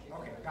accidental.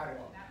 Okay, got it.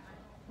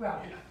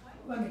 Well,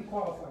 let me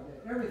qualify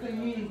that. Everything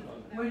meaning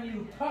when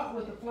you putt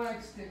with the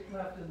flag stick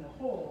left in the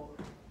hole,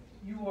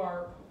 you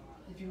are,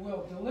 if you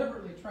will,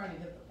 deliberately trying to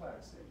hit the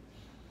flag stick,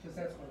 because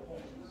that's what a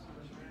hole is.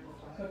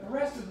 But the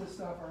rest of this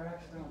stuff are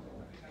accidental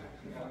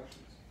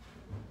deflections.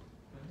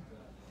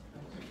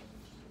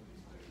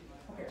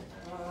 Okay,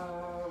 what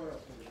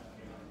else?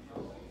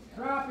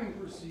 Dropping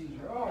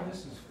procedure. Oh,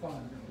 this is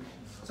fun.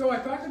 So I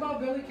talked about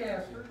Billy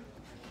Casper.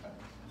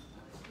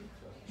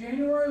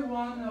 January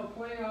 1, they'll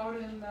play out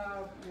in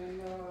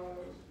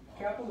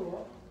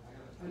Kapalua,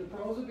 and the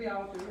pros will be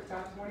out there,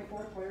 top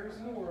 24 players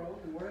in the world.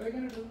 And what are they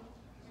going to do?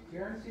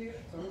 Guarantee it.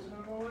 Someone's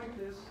going to go like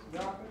this,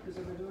 drop it, because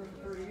they've been doing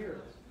it for 30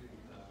 years.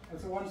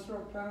 That's a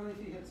 1-stroke penalty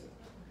if he hits it.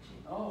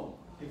 Oh,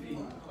 if he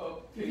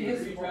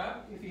hits the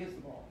ball. If he hits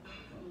the ball.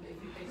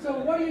 So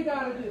what do you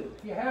got to do?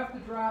 You have to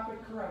drop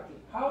it correctly.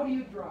 How do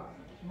you drop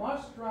it?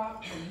 Must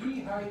drop from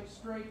knee height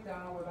straight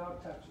down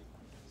without touching.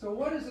 So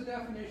what is the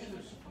definition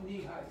of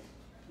knee height?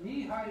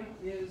 Knee height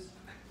is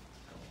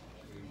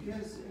a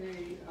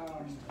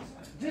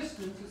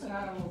distance, it's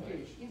not a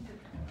location.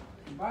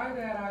 And by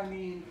that I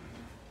mean,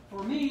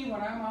 for me,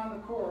 when I'm on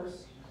the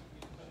course,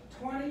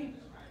 20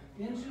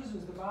 inches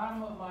is the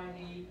bottom of my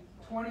knee,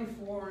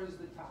 24 is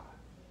the top.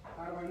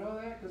 How do I know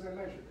that? Because I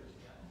measured it.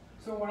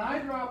 So when I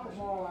drop a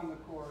ball on the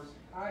course,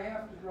 I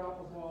have to drop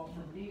a ball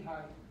from knee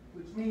height,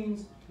 which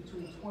means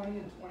between 20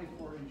 and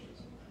 24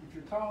 inches. If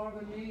you're taller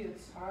than me,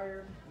 it's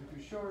higher. If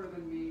you're shorter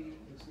than me,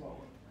 it's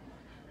lower.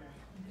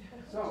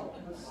 So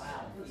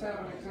let's have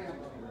an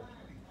example here.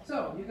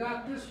 So you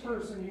got this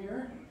person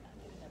here.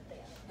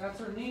 That's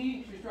her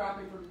knee. She's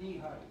dropping from knee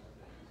height.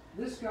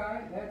 This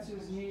guy, that's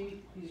his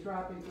knee. He's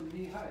dropping from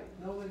knee height.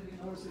 Notice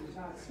that he's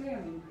not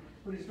standing,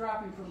 but he's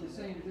dropping from the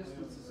same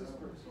distance as this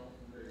person.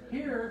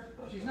 Here,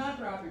 she's not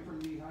dropping from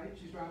knee height.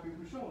 She's dropping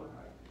from shoulder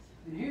height.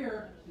 And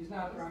here, he's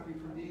not dropping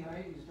from knee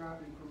height. He's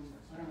dropping from,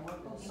 I don't know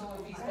what. So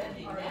if he's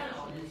bending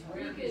down, it's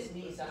where his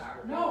knees are.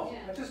 No,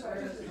 it's just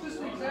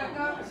the exact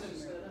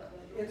opposite.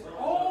 It's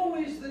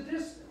always the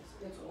distance.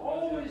 It's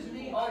always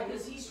knee height.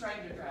 Because he's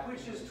trying to drop.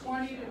 Which is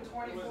 20 to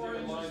 24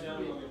 inches.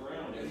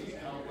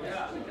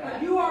 Yeah.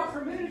 But you are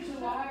permitted to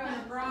lie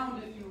on the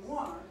ground if you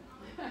want.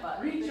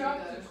 Reach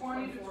up to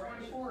 20 to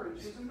 24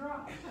 inches and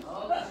drop.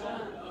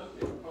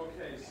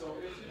 Okay, so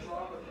if you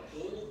drop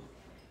it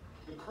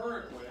the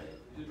current way,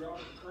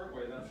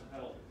 that's a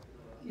penalty.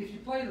 If you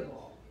play the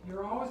ball,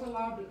 you're always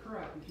allowed to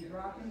correct. If you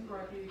drop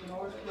incorrectly, you can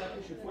always correct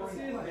it before What's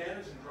the you play.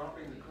 advantage in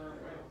dropping the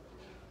current way?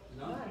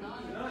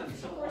 None.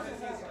 So why is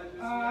this?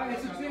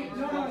 It's a big,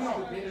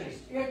 no.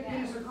 It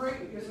is a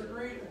great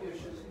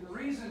addition. And the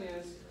reason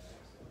is,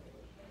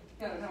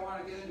 again, I don't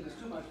want to get into this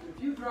too much, but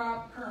if you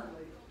drop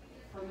currently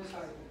from this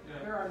height,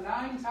 there are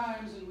 9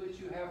 times in which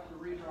you have to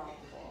redrop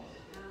the ball.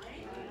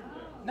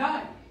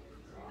 9.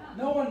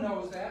 No one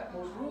knows that.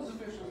 Most rules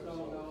officials don't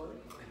know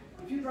it.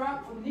 If you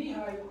drop from knee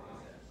height,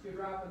 you're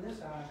dropping this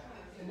high,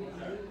 and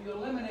you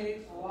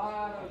eliminate a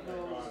lot of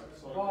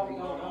those ball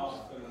going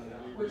off.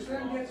 Which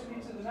then gets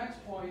me to the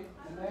next point,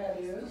 and that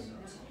is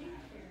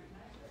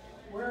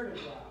where to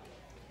drop.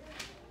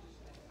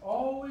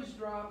 Always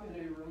drop in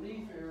a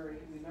relief area.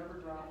 You never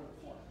drop at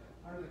a point.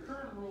 Under the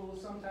current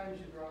rules, sometimes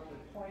you drop at a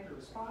point or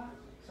a spot.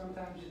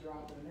 Sometimes you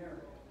drop in an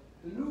area.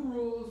 The new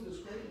rules, this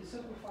greatly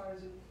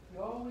simplifies it.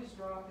 You always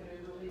drop in a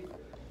relief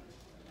area.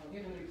 I'll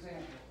give you an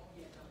example.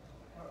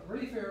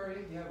 Relief area,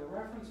 you have a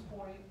reference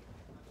point,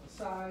 a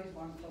size,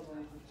 1 club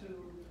length of 2,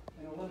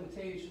 and a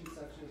limitation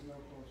such as no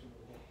closer to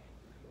the ball.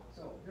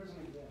 So here's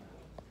an example.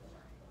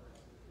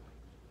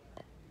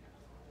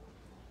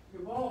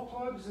 Your ball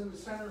plugs in the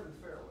center of the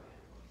fairway.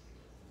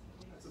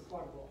 That's a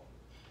plug ball.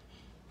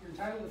 You're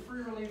entitled to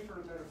free relief for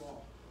a better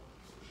ball.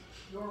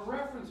 Your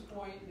reference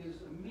point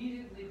is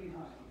immediately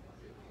behind.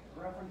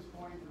 The reference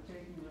point for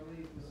taking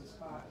relief is a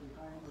spot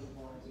behind where the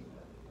ball is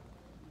embedded.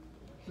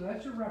 So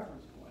that's your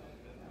reference point.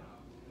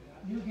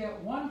 You get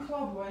 1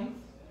 club length,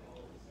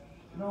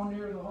 no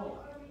near the hole.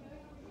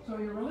 So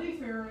your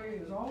relief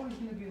area is always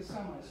going to be a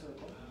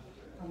semicircle,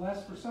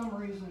 unless for some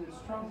reason it's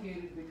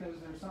truncated because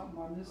there's something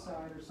on this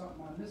side or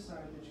something on this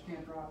side that you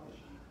can't drop it,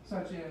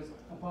 such as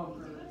a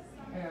bunker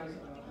has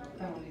a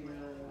penalty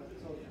area,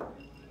 so forth.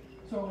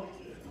 So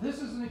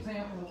this is an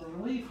example of a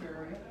relief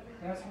area.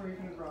 That's where you're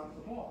going to drop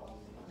the ball.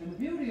 And the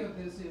beauty of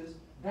this is,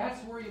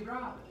 that's where you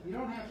drop it. You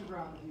don't have to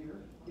drop it here.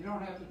 You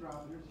don't have to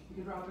drop it here. You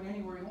can drop it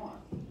anywhere you want.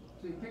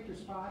 So you pick your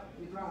spot,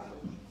 you drop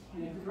it.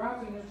 And if you're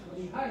dropping it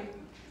to the height,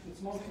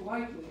 it's most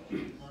likely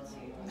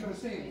going to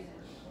stay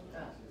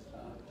there.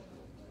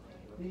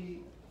 The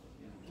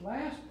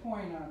last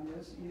point on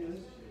this is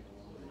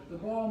the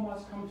ball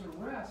must come to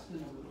rest in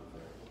the relief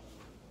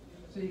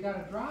area. So you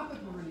got to drop it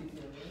in the relief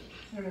area,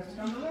 and it has to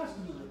come to rest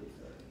in the relief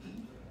area.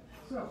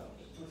 So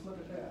let's look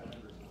at that.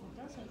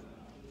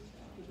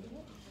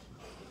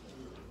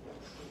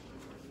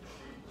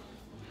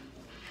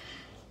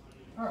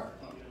 All right.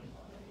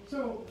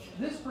 So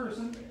this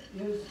person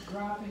is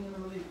dropping in the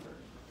relief area.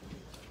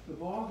 The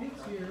ball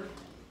hits here,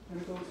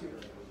 and it goes here.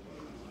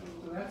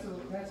 So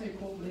that's a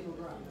quote legal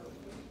drop.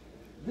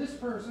 This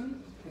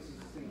person, this is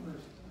the same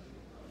person,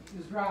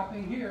 is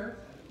dropping here,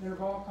 and her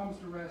ball comes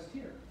to rest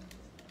here.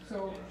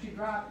 So she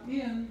dropped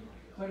in,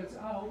 but it's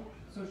out,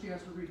 so she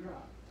has to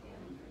redrop.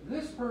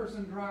 This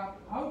person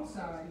dropped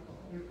outside,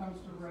 and it comes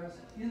to rest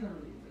in the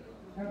relief area.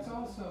 That's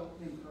also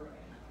incorrect.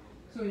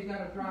 So you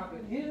got to drop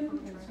it in,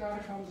 and it's got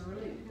to come to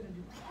relief.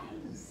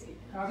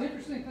 Now the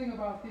interesting thing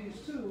about these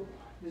two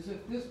is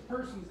if this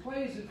person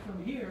plays it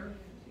from here,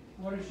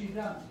 what has she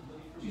done?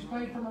 She's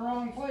played from the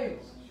wrong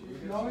place.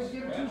 You always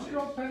get a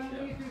two-stroke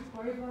penalty if you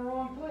play from the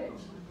wrong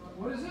place.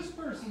 What has this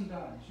person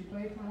done? She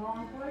played from the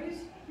wrong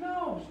place?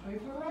 No, she played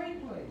from the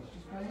right place.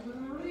 She's playing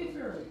within the relief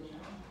area,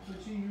 but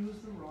she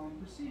used the wrong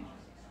procedure.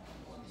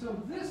 So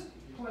this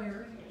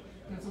player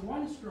gets a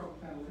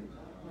one-stroke penalty,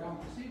 wrong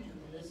procedure.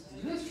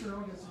 This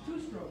girl gets a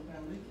two-stroke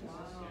penalty,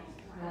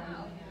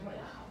 wrong place.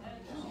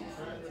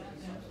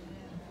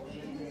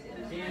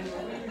 And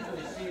what we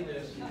usually see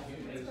this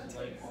is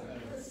like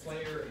a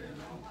player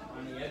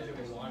on the edge of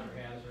a water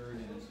hazard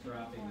and it's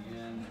dropping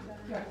in.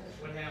 Yeah.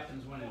 What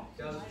happens when it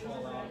does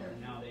fall out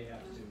and now they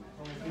have to?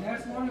 And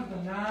that's one of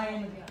the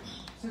 9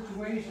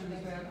 situations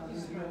that are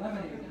going to be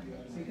eliminated.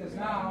 Because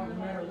now, no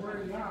matter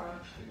where you are,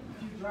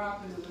 if you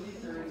drop in the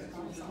relief area, it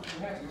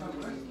has to come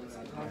right.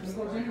 If it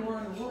goes anywhere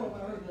in the world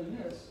other than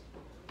this,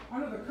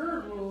 under the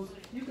current rules,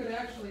 you could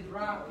actually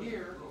drop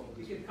here.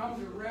 You could come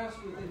to rest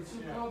within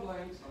 2 club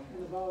lengths,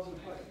 and the ball's in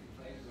play.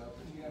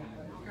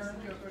 Karen,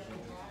 do you have a question?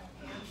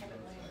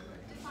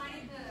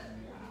 Defining the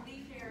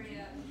relief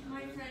area,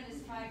 my friend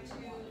is 5'2",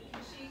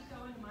 can she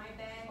go in my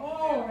bag?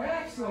 Oh,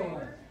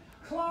 excellent.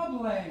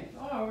 Club length.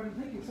 Oh, I wasn't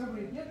thinking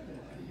somebody would get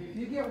that.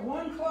 You get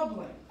 1 club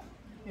length.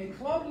 A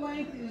club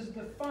length is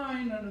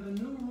defined under the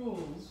new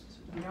rules,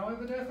 we now have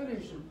the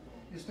definition,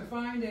 is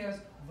defined as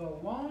the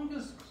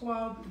longest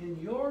club in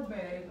your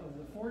bag of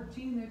the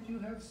 14 that you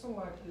have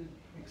selected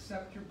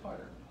except your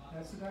putter.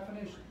 That's the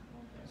definition.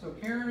 So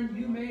Karen,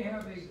 you may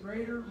have a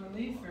greater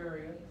relief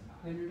area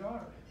than your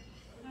daughter.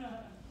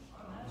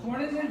 It's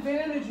one of the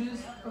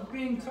advantages of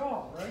being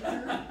tall, right,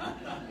 Karen?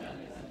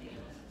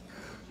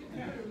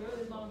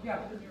 Yeah.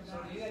 So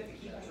do you have to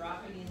keep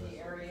dropping in the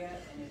area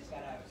and it's got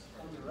to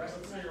come to rest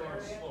in the area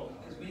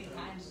as many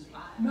times as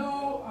possible?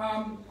 No,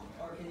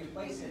 or can you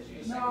place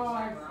it? no,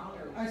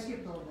 I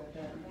skipped over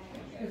that.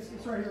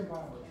 It's right here in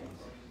bottom.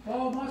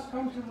 Ball must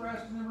come to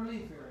rest in the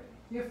relief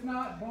area. If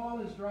not, ball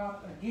is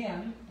dropped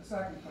again, the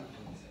second time,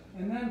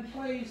 and then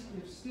placed,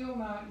 if still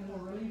not in the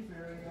relief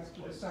area,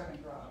 after the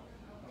second drop.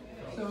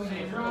 So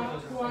you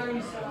drop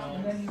twice,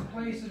 and then you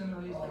place it in the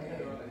relief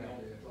area.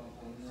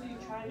 So you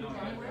try to do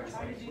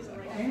the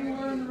right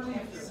Anywhere in the relief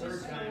area.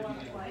 Third time you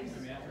get, I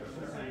mean, after the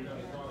third time you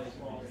place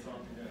ball.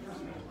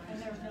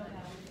 and there's no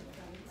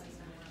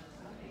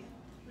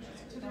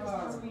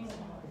penalty.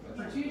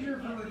 Procedure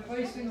for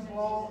replacing a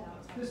ball.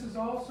 This is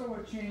also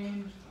a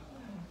change.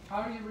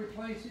 How do you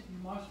replace it? You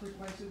must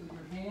replace it with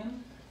your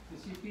hand. You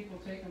see people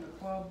taking a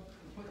club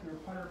and putting their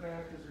putter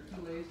back because they're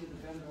too lazy to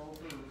bend it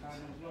over or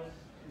kind of look,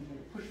 and they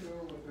push it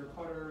over with their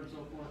putter and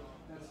so forth.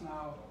 That's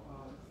now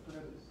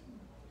prohibited.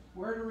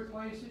 Where to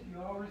replace it?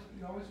 You always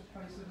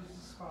replace it as a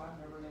spot,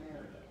 never in an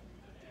area.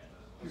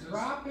 You're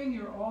dropping,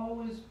 you're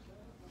always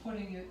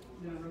putting it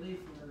in a relief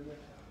area.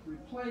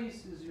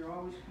 Replace is you're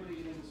always putting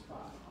it in a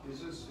spot.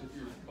 Is this if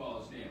your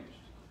ball is damaged?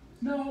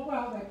 No,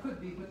 well, that could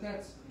be, but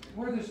that's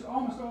where this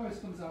almost always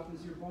comes up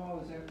is your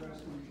ball is at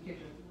rest when you kick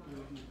it, or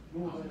you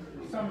move it,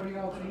 or somebody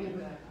else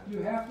move it.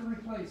 You have to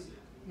replace it.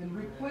 And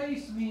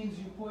replace means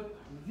you put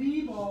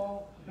the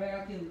ball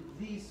back in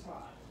the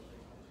spot.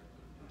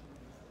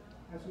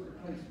 That's what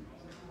replace means.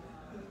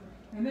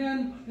 And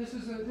then this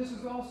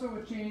is also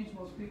a change.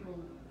 Most people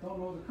don't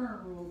know the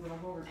current rule, but I'll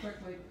go over it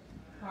quickly.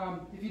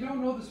 If you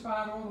don't know the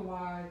spot or the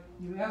lie,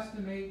 you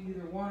estimate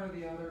either one or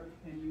the other,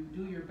 and you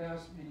do your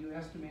best, and you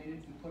estimate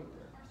it, you put it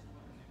there.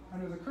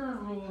 Under the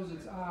current rules,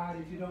 it's odd.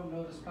 If you don't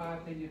know the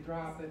spot, then you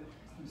drop it,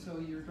 and so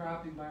you're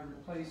dropping by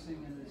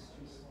replacing, and it's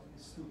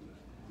stupid.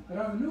 But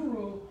on the new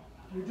rule,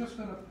 you're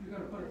gonna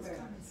put it back.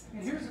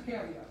 And here's a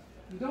caveat: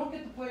 you don't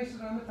get to place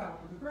it on the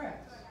top of the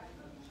grass.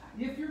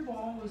 If your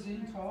ball was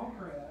in tall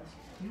grass,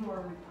 you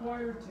are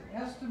required to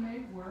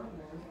estimate where it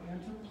was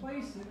and to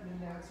place it in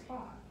that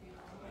spot.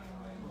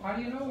 How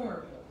do you know where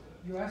it was?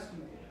 You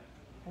estimate it.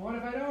 Well, what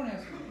if I don't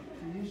estimate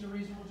it? You use a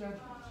reasonable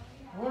judgment.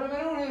 What if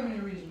I don't have any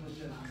reason to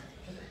judge?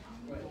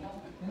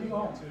 Then you go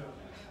home.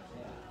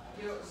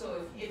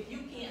 So if you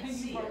can't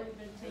see it,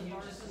 and you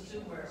just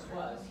assume where it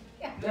was,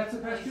 That's the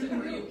best you can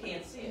where you do.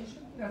 can't see it.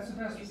 That's the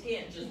best. You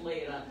can't just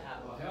lay it on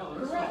top of it.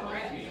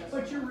 Correct.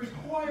 But you're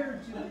required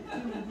to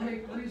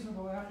make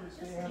reasonable efforts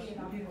to ask the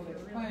people that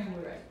you're playing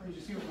with, did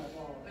you see what my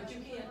ball was? But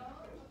you can't,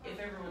 if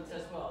everyone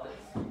says, well,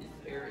 it's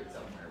buried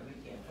somewhere, we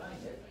can't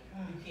find it,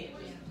 you can't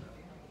just.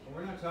 Well,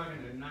 we're not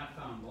talking to not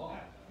found ball.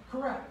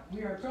 Correct.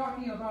 We are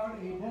talking about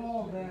a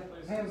ball that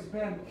has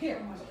been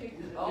kicked.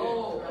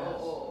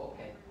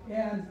 Okay.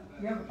 And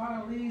you have a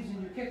pile of leaves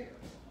and you kick it.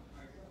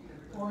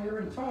 Or you're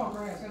in tall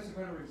grass, that's a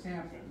better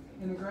example.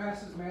 And the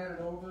grass is matted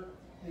over,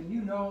 and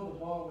you know the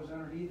ball was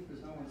underneath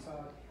because no one saw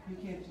it. You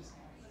can't just.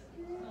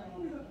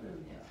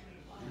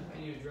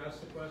 Can you address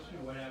the question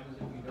of what happens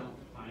if you don't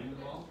find the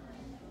ball?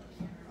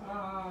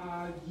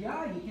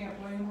 Yeah, you can't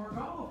play any more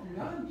golf. You're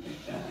done.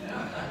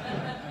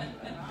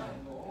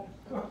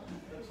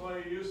 That's why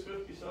you use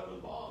 57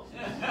 balls.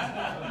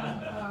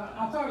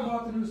 I'll talk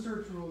about the new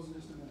search rules in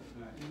just a minute.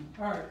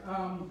 All right.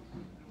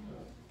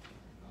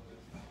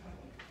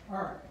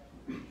 All right.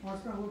 Well,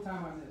 let's spend a little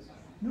time on this.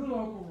 New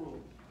local rule.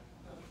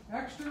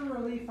 Extra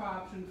relief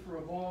option for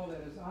a ball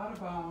that is out of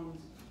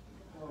bounds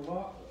or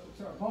ball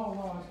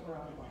lost or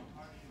out of bounds.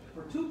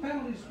 For 2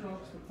 penalty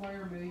strokes, the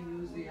player may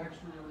use the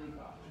extra relief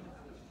option.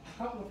 A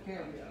couple of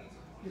caveats.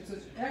 It's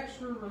an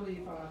extra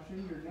relief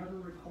option. You're never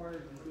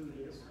required to do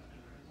this.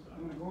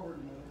 I'm going to go over it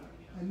in a minute.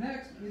 And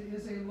next, it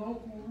is a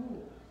local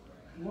rule.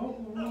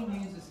 Local rule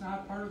means it's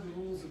not part of the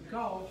rules of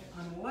golf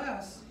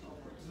unless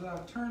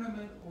the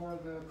tournament or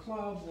the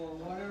club or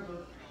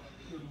whatever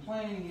you're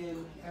playing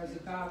in has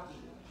adopted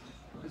it.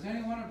 Does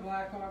anyone at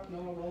Blackhawk know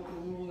a local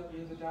rule that we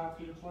have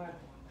adopted at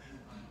Blackhawk?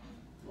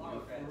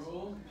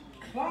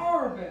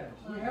 Flower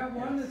beds. We have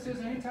one that says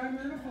anytime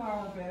you're in a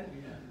flower bed,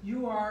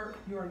 you are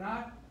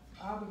not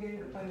obligated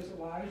to play as it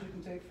lies, you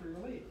can take free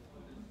relief.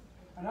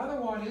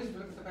 Another one is,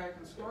 look at the back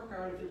of the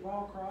scorecard, if your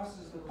ball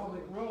crosses the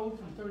public road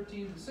from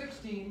 13 to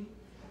 16,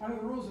 under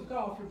the rules of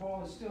golf, your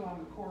ball is still on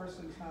the course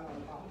and it's not out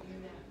of bounds.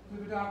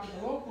 We've adopted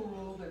a local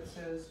rule that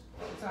says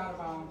it's out of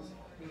bounds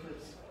if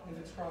it's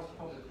crossed the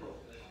public road.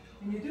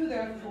 And you do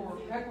that for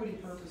equity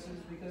purposes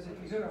because if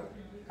you hit a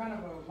kind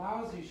of a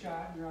lousy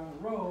shot and you're on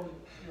the road,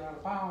 you're out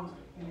of bounds.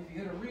 And if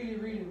you hit a really,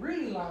 really,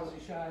 really lousy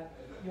shot,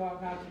 you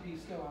ought not to be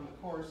still on the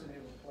course and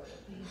able to play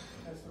it.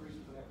 That's the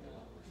reason for that.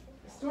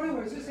 So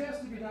anyways, this has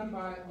to be done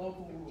by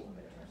local rule.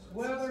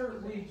 Whether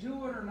we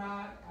do it or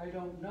not, I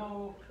don't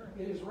know.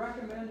 It is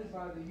recommended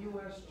by the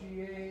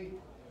USGA.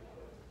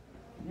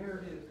 There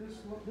it is.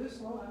 This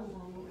local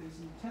rule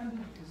is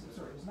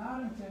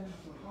not intended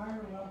for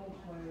higher level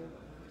play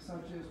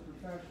such as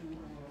professional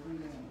or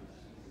elite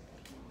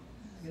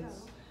amateurs.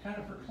 It's kind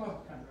of for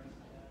club country.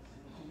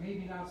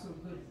 Maybe not so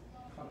good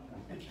club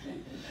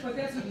country. But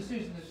that's a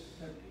decision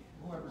that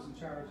whoever's in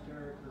charge,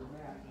 Derek or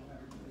Matt, will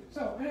have to do.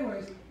 So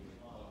anyways,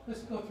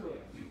 let's go through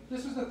it.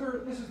 This is the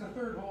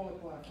third hole at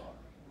Blackhawk.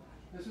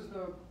 This is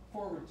the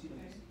forward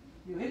tees.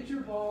 You hit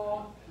your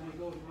ball and it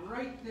goes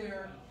right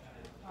there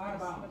out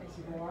of bounds.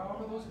 You go out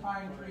over those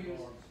pine trees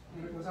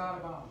and it goes out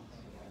of bounds.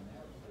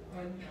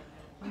 And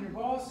when your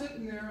ball's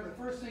sitting there, the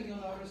first thing you'll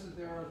notice is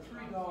there are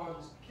 3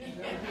 dogs that are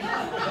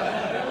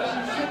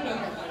sitting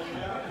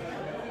there.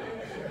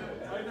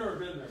 I've never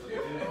been there.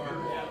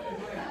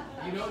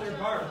 You know their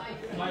bark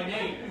by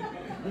name.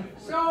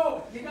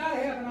 So you gotta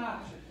have an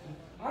option.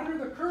 Under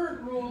the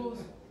current rules,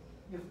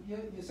 you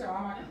say, oh,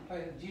 I'm not going to play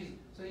it, Jesus.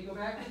 So you go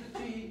back to the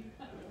tee,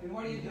 and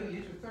what do? You hit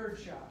your third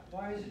shot.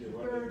 Why is it your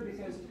third?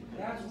 Because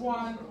that's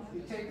one,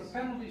 you take a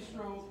penalty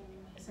stroke,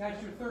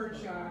 that's your third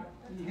shot,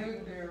 and you hit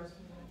it there.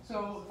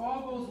 So if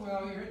all goes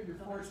well, you're hitting your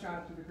 4th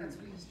shot to the green.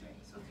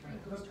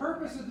 The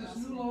purpose of this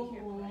new local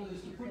rule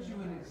is to put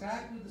you in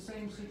exactly the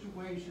same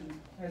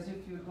situation as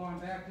if you had gone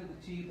back to the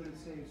tee, but it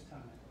saves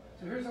time.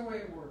 So here's the way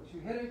it works.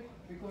 You hit it,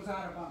 it goes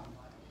out of bounds.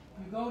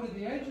 You go to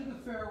the edge of the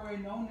fairway,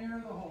 no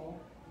nearer the hole.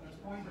 That's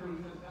point B.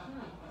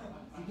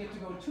 You get to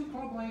go 2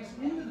 club lengths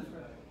into the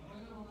fairway.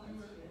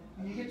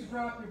 And you get to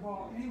drop your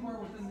ball anywhere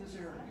within this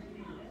area.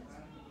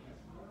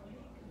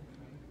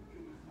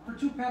 For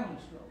 2 penalty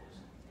strokes.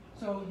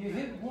 So you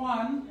hit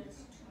 1,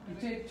 you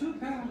take 2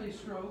 penalty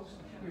strokes,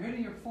 you're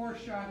hitting your 4th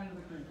shot into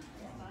the green.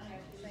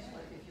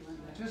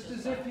 Just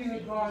as if you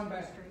had gone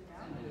back.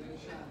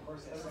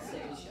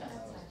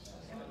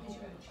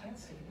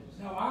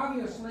 Now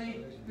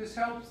obviously, this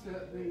helps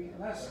the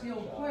less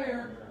skilled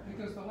player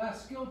because the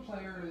less skilled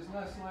player is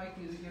less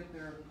likely to get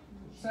their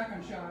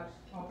 2nd shot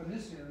up in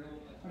this area.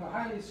 But a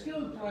highly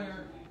skilled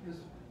player is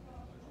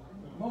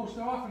most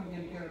often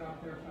going to get it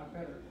up there, if not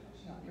better.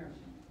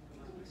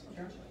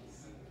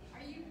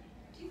 Do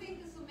you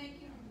think this will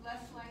make you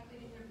less likely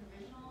to hit a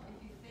provisional if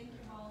you think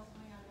your ball is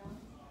going out of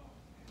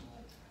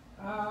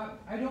bounds?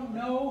 I don't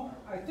know.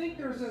 I think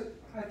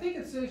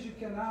it says you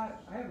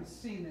cannot, I haven't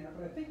seen that,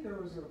 but I think there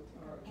was a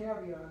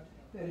caveat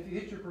that if you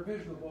hit your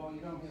provisional ball,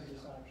 you don't have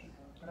this option.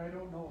 But I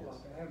don't know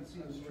about that. I haven't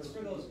seen this. It's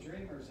for those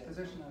dreamers that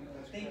position on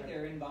think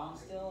they're in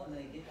bounds still and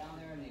they get down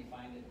there and they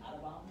find it out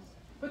of bounds.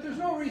 But there's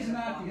no reason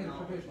not to hit a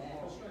provisional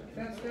ball.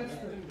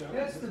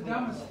 That's the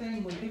dumbest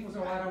thing when people say,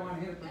 well, I don't want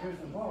to hit a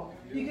provisional ball.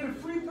 You get a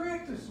free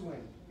practice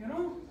swing, you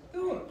know?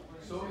 Do it.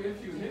 So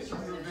if you hit a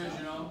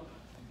provisional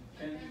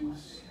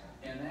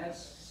and that's,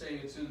 say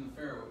it's in the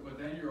fairway, but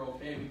then you're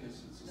okay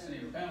because it's the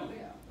same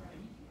penalty.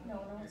 No,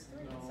 it's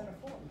 3 instead of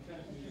 4.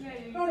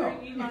 Yeah, No,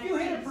 if you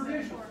hit a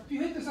provisional, if you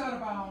hit this out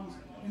of bounds,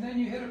 and then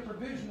you hit a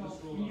provisional,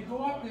 and you go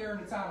up there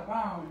and it's out of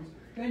bounds,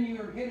 then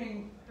you're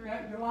hitting,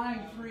 you're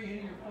lying 3,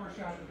 hitting your 4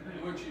 shot at the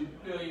green. Which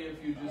you'd bill you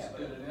if you just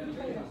did it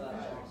anyway.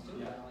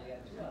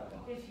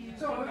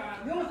 So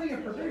the only thing a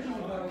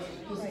provisional does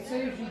is it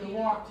saves you the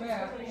walk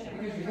back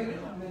because you hit it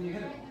and then you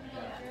hit it.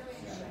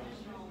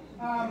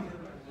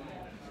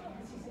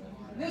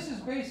 This is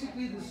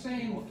basically the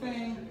same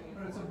thing,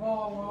 but it's a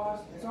ball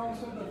lost. It's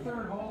also the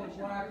 3rd hole at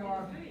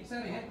Blackhawk.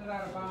 Instead of hitting it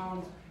out of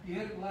bounds, you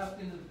hit it left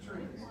into the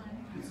trees.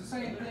 It's the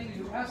same thing.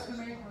 You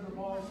estimate where the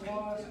ball's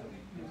lost.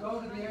 You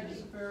go to the edge of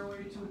the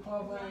fairway, 2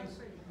 club lengths,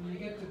 and you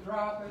get to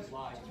drop it.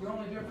 The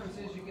only difference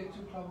is you get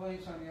 2 club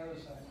lengths on the other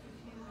side.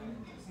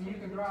 And you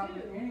can drop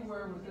it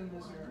anywhere within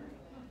this area.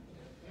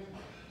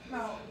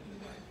 Now,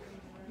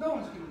 no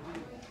one's going to do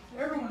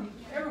that.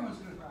 Everyone's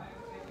going to drop it.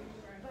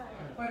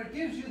 But it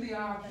gives you the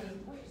option,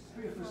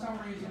 if for some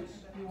reason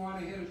you want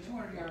to hit a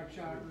 200-yard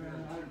shot rather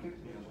than 150.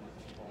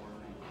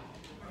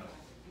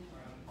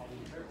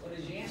 Well,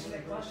 did you answer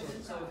that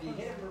question? So if you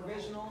hit a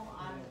provisional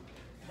on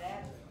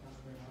that?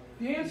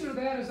 The answer to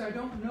that is I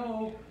don't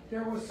know.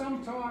 There was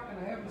some talk, and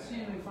I haven't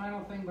seen any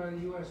final thing by the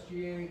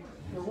USGA.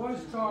 There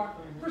was talk.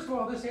 First of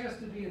all, this has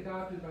to be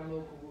adopted by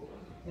local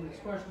rules, and it's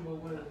questionable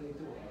whether they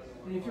do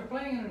it. And if you're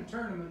playing in a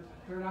tournament,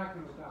 they're not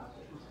going to adopt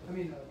it. I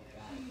mean,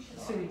 a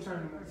city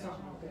tournament,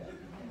 something like that.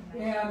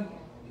 And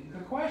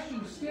the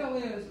question still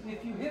is,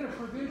 if you hit a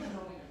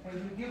provisional, have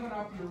you given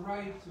up your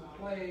right to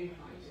play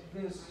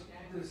this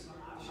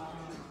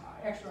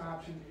extra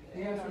option?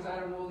 The answer is I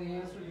don't know the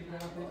answer because I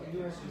don't think the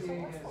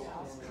USGA has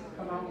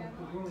come out with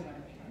the ruling on it.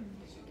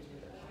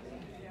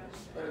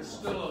 But it's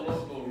still a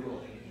local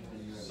rule.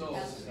 So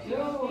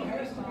Still, it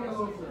has to be a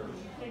local rule.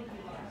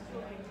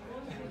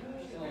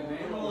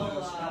 When will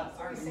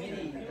our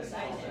committee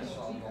decide this?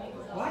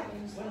 What?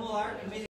 When will our committee